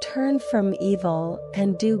 Turn from evil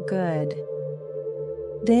and do good.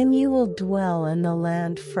 Then you will dwell in the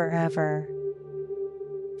land forever.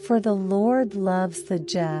 For the Lord loves the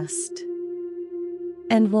just,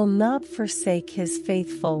 and will not forsake his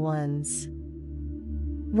faithful ones.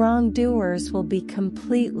 Wrongdoers will be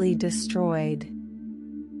completely destroyed.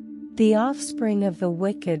 The offspring of the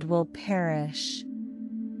wicked will perish.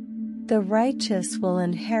 The righteous will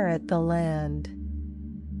inherit the land,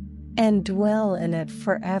 and dwell in it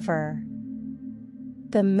forever.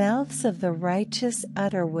 The mouths of the righteous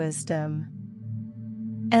utter wisdom,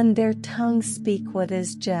 and their tongues speak what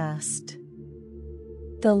is just.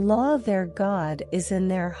 The law of their God is in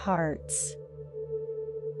their hearts.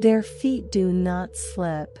 Their feet do not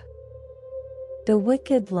slip. The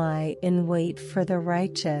wicked lie in wait for the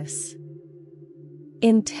righteous,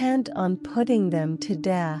 intent on putting them to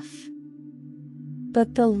death.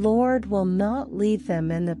 But the Lord will not leave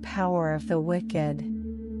them in the power of the wicked,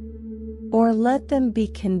 or let them be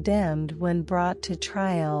condemned when brought to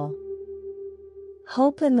trial.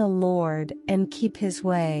 Hope in the Lord and keep his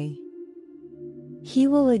way. He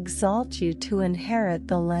will exalt you to inherit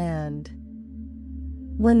the land.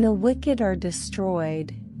 When the wicked are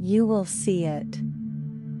destroyed, you will see it.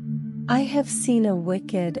 I have seen a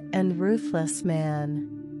wicked and ruthless man,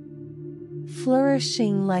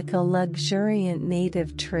 flourishing like a luxuriant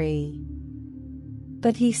native tree.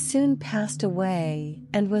 But he soon passed away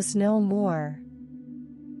and was no more.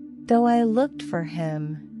 Though I looked for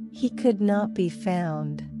him, he could not be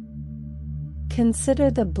found.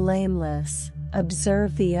 Consider the blameless,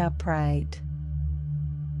 observe the upright.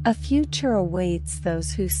 A future awaits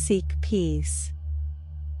those who seek peace,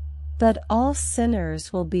 but all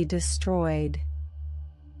sinners will be destroyed.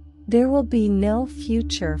 There will be no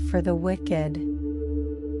future for the wicked.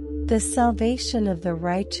 The salvation of the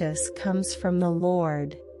righteous comes from the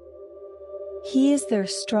Lord. He is their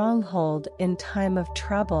stronghold in time of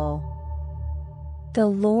trouble. The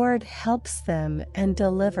Lord helps them and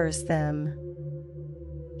delivers them.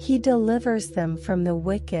 He delivers them from the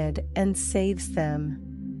wicked and saves them,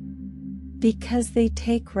 because they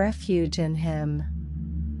take refuge in him.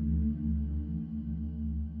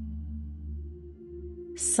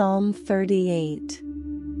 Psalm 38.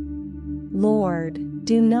 Lord,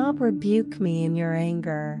 do not rebuke me in your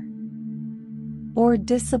anger, or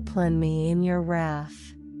discipline me in your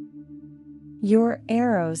wrath. Your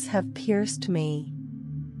arrows have pierced me,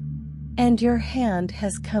 and your hand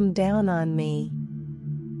has come down on me.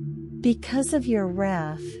 Because of your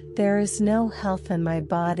wrath, there is no health in my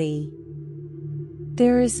body.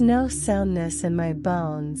 There is no soundness in my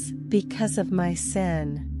bones because of my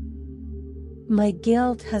sin. My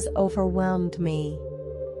guilt has overwhelmed me,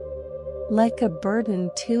 like a burden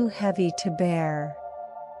too heavy to bear.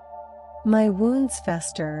 My wounds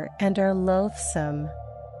fester and are loathsome,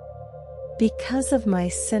 because of my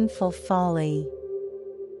sinful folly.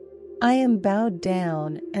 I am bowed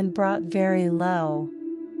down and brought very low.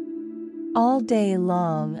 All day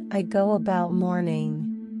long I go about mourning.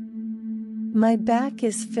 My back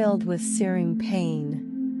is filled with searing pain.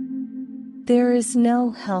 There is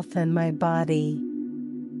no health in my body.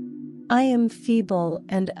 I am feeble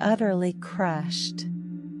and utterly crushed.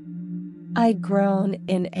 I groan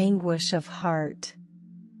in anguish of heart.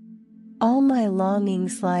 All my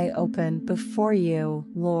longings lie open before you,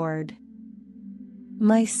 Lord.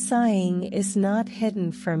 My sighing is not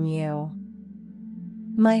hidden from you.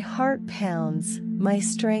 My heart pounds, my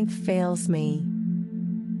strength fails me.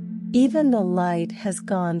 Even the light has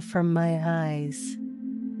gone from my eyes.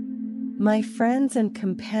 My friends and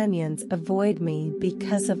companions avoid me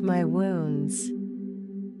because of my wounds.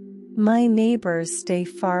 My neighbors stay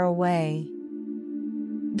far away.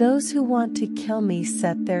 Those who want to kill me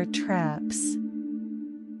set their traps.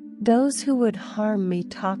 Those who would harm me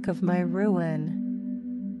talk of my ruin.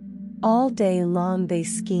 All day long they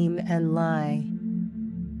scheme and lie.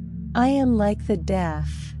 I am like the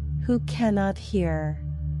deaf, who cannot hear,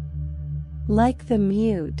 like the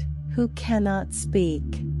mute, who cannot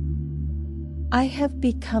speak. I have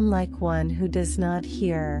become like one who does not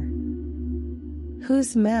hear,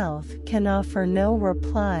 whose mouth can offer no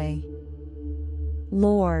reply.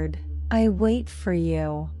 Lord, I wait for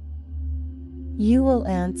you. You will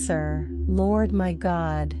answer, Lord my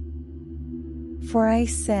God. For I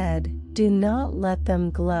said, do not let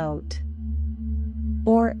them gloat,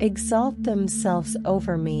 or exalt themselves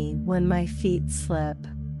over me when my feet slip.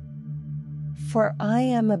 For I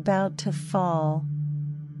am about to fall,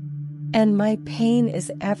 and my pain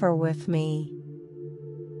is ever with me.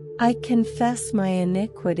 I confess my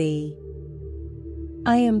iniquity.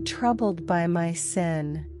 I am troubled by my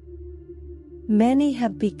sin. Many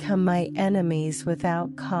have become my enemies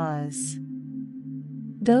without cause.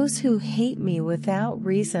 Those who hate me without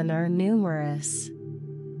reason are numerous.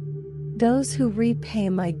 Those who repay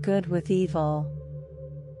my good with evil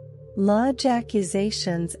lodge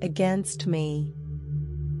accusations against me,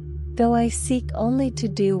 though I seek only to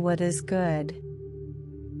do what is good.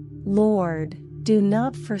 Lord, do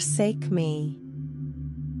not forsake me.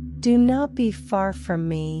 Do not be far from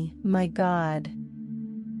me, my God.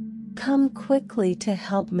 Come quickly to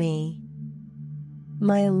help me,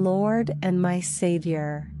 my Lord and my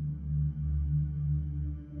Savior.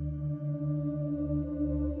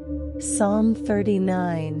 Psalm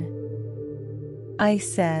 39. I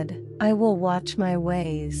said, I will watch my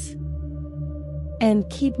ways and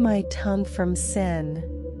keep my tongue from sin.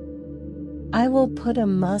 I will put a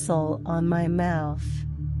muzzle on my mouth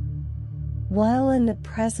while in the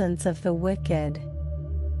presence of the wicked.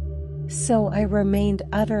 So I remained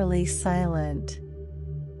utterly silent,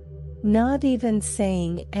 not even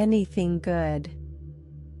saying anything good.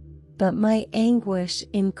 But my anguish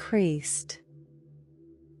increased.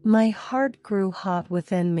 My heart grew hot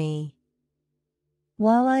within me.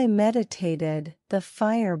 While I meditated, the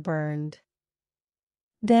fire burned.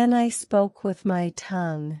 Then I spoke with my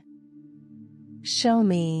tongue. Show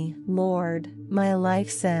me, Lord, my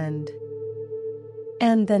life's end,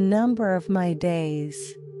 and the number of my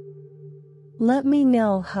days. Let me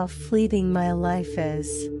know how fleeting my life is.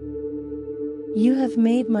 You have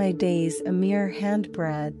made my days a mere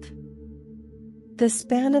handbreadth. The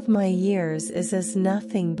span of my years is as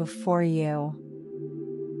nothing before you.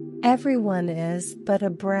 Everyone is but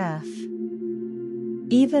a breath,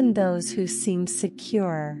 even those who seem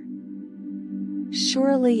secure.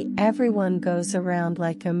 Surely everyone goes around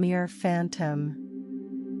like a mere phantom.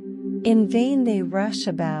 In vain they rush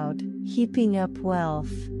about, heaping up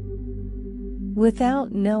wealth,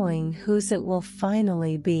 without knowing whose it will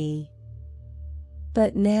finally be.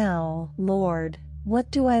 But now, Lord,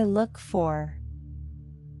 what do I look for?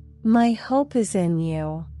 My hope is in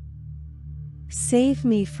you. Save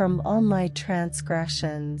me from all my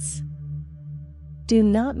transgressions. Do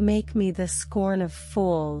not make me the scorn of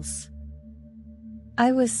fools.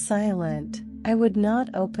 I was silent, I would not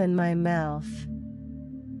open my mouth.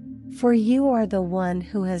 For you are the one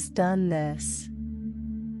who has done this.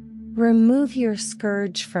 Remove your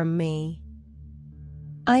scourge from me.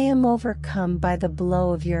 I am overcome by the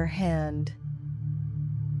blow of your hand.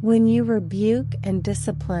 When you rebuke and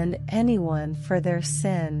discipline anyone for their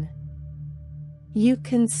sin, you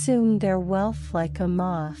consume their wealth like a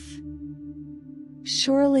moth.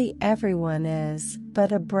 Surely everyone is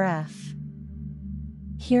but a breath.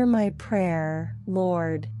 Hear my prayer,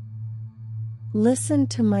 Lord. Listen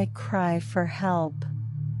to my cry for help.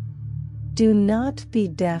 Do not be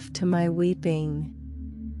deaf to my weeping.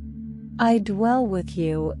 I dwell with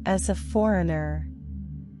you as a foreigner,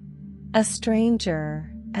 a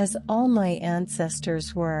stranger, as all my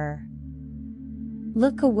ancestors were.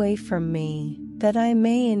 Look away from me, that I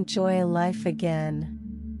may enjoy life again,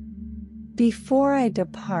 before I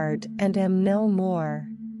depart and am no more.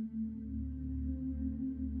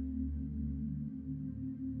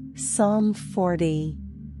 Psalm 40.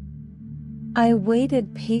 I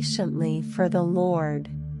waited patiently for the Lord.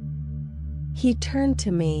 He turned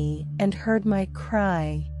to me and heard my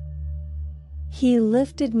cry. He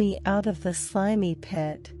lifted me out of the slimy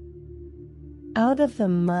pit, out of the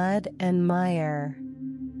mud and mire.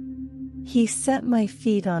 He set my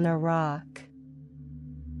feet on a rock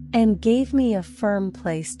and gave me a firm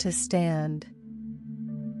place to stand.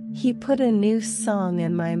 He put a new song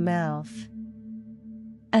in my mouth,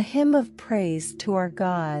 a hymn of praise to our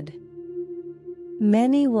God.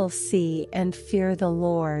 Many will see and fear the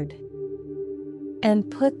Lord,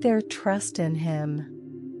 and put their trust in him.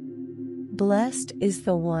 Blessed is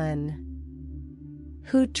the one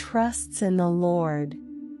who trusts in the Lord,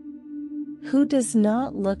 who does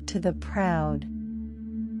not look to the proud,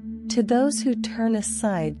 to those who turn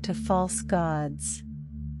aside to false gods.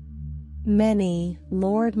 Many,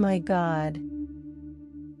 Lord my God,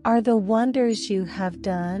 are the wonders you have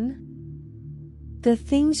done, the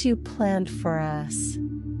things you planned for us.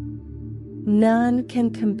 None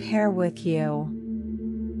can compare with you.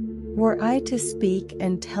 Were I to speak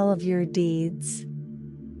and tell of your deeds,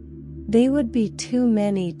 they would be too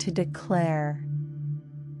many to declare.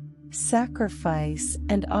 Sacrifice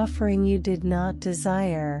and offering you did not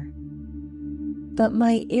desire, but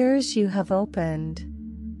my ears you have opened.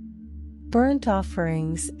 Burnt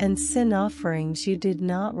offerings and sin offerings you did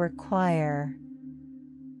not require.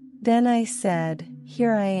 Then I said,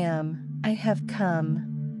 Here I am, I have come.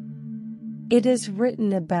 It is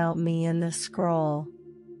written about me in the scroll.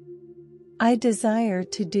 I desire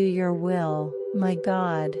to do your will, my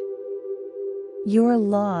God. Your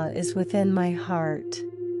law is within my heart.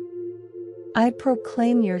 I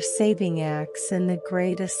proclaim your saving acts in the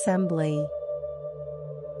great assembly.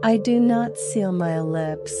 I do not seal my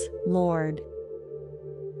lips, Lord.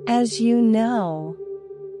 As you know,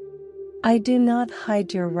 I do not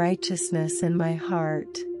hide your righteousness in my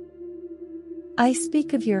heart. I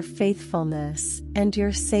speak of your faithfulness and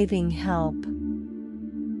your saving help.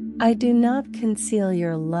 I do not conceal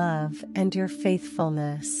your love and your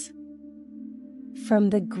faithfulness from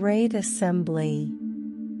the great assembly.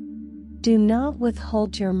 Do not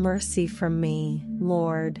withhold your mercy from me,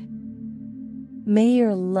 Lord. May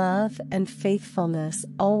your love and faithfulness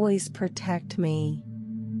always protect me.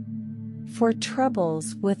 For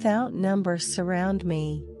troubles without number surround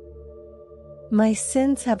me. My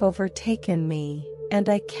sins have overtaken me, and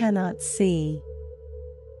I cannot see.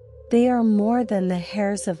 They are more than the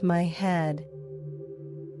hairs of my head,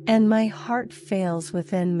 and my heart fails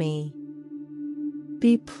within me.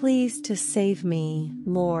 Be pleased to save me,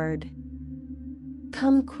 Lord.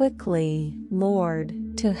 Come quickly,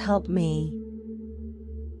 Lord, to help me.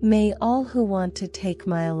 May all who want to take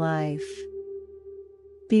my life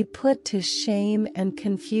be put to shame and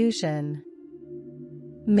confusion.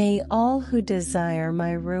 May all who desire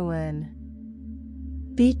my ruin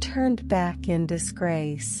be turned back in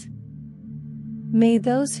disgrace. May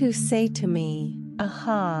those who say to me,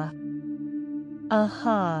 Aha!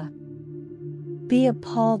 Aha! be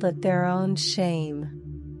appalled at their own shame.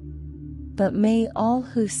 But may all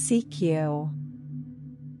who seek you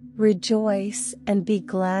rejoice and be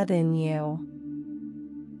glad in you.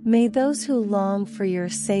 May those who long for your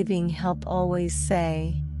saving help always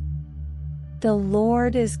say, The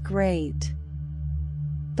Lord is great.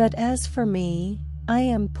 But as for me, I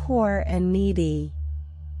am poor and needy.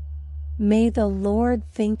 May the Lord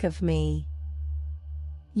think of me.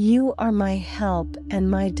 You are my help and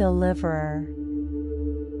my deliverer.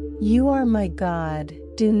 You are my God,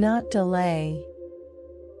 do not delay.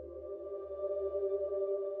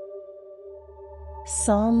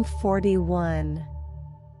 Psalm 41.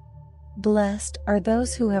 Blessed are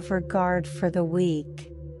those who have regard for the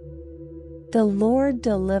weak. The Lord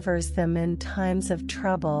delivers them in times of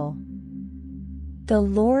trouble. The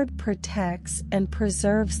Lord protects and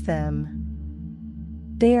preserves them.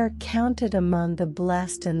 They are counted among the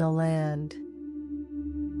blessed in the land.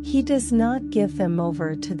 He does not give them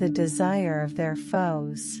over to the desire of their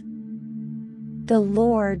foes. The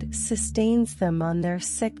Lord sustains them on their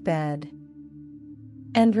sickbed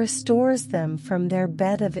and restores them from their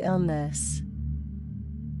bed of illness.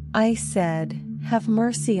 I said, Have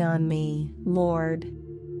mercy on me, Lord.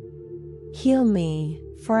 Heal me,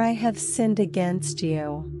 for I have sinned against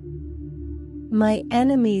you. My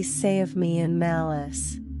enemies say of me in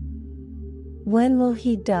malice, When will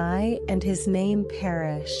he die and his name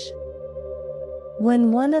perish?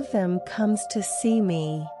 When one of them comes to see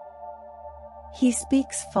me, he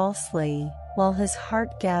speaks falsely, while his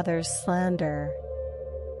heart gathers slander.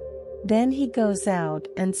 Then he goes out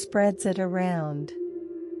and spreads it around.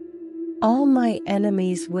 All my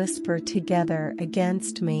enemies whisper together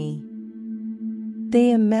against me.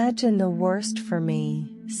 They imagine the worst for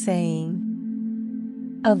me,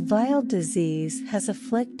 saying, A vile disease has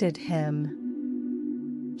afflicted him.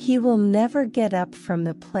 He will never get up from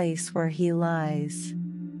the place where he lies.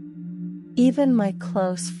 Even my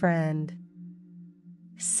close friend,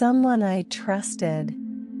 someone I trusted,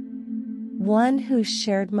 one who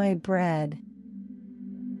shared my bread,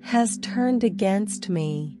 has turned against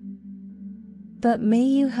me. But may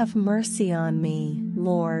you have mercy on me,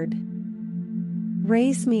 Lord.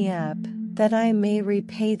 Raise me up, that I may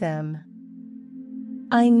repay them.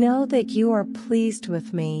 I know that you are pleased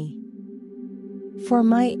with me, for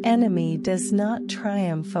my enemy does not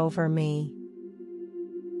triumph over me.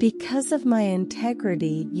 Because of my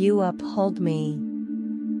integrity you uphold me,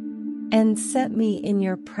 and set me in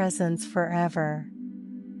your presence forever.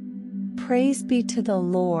 Praise be to the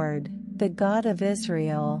Lord, the God of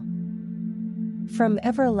Israel, from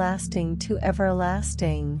everlasting to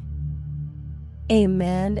everlasting.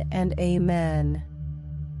 Amen and amen.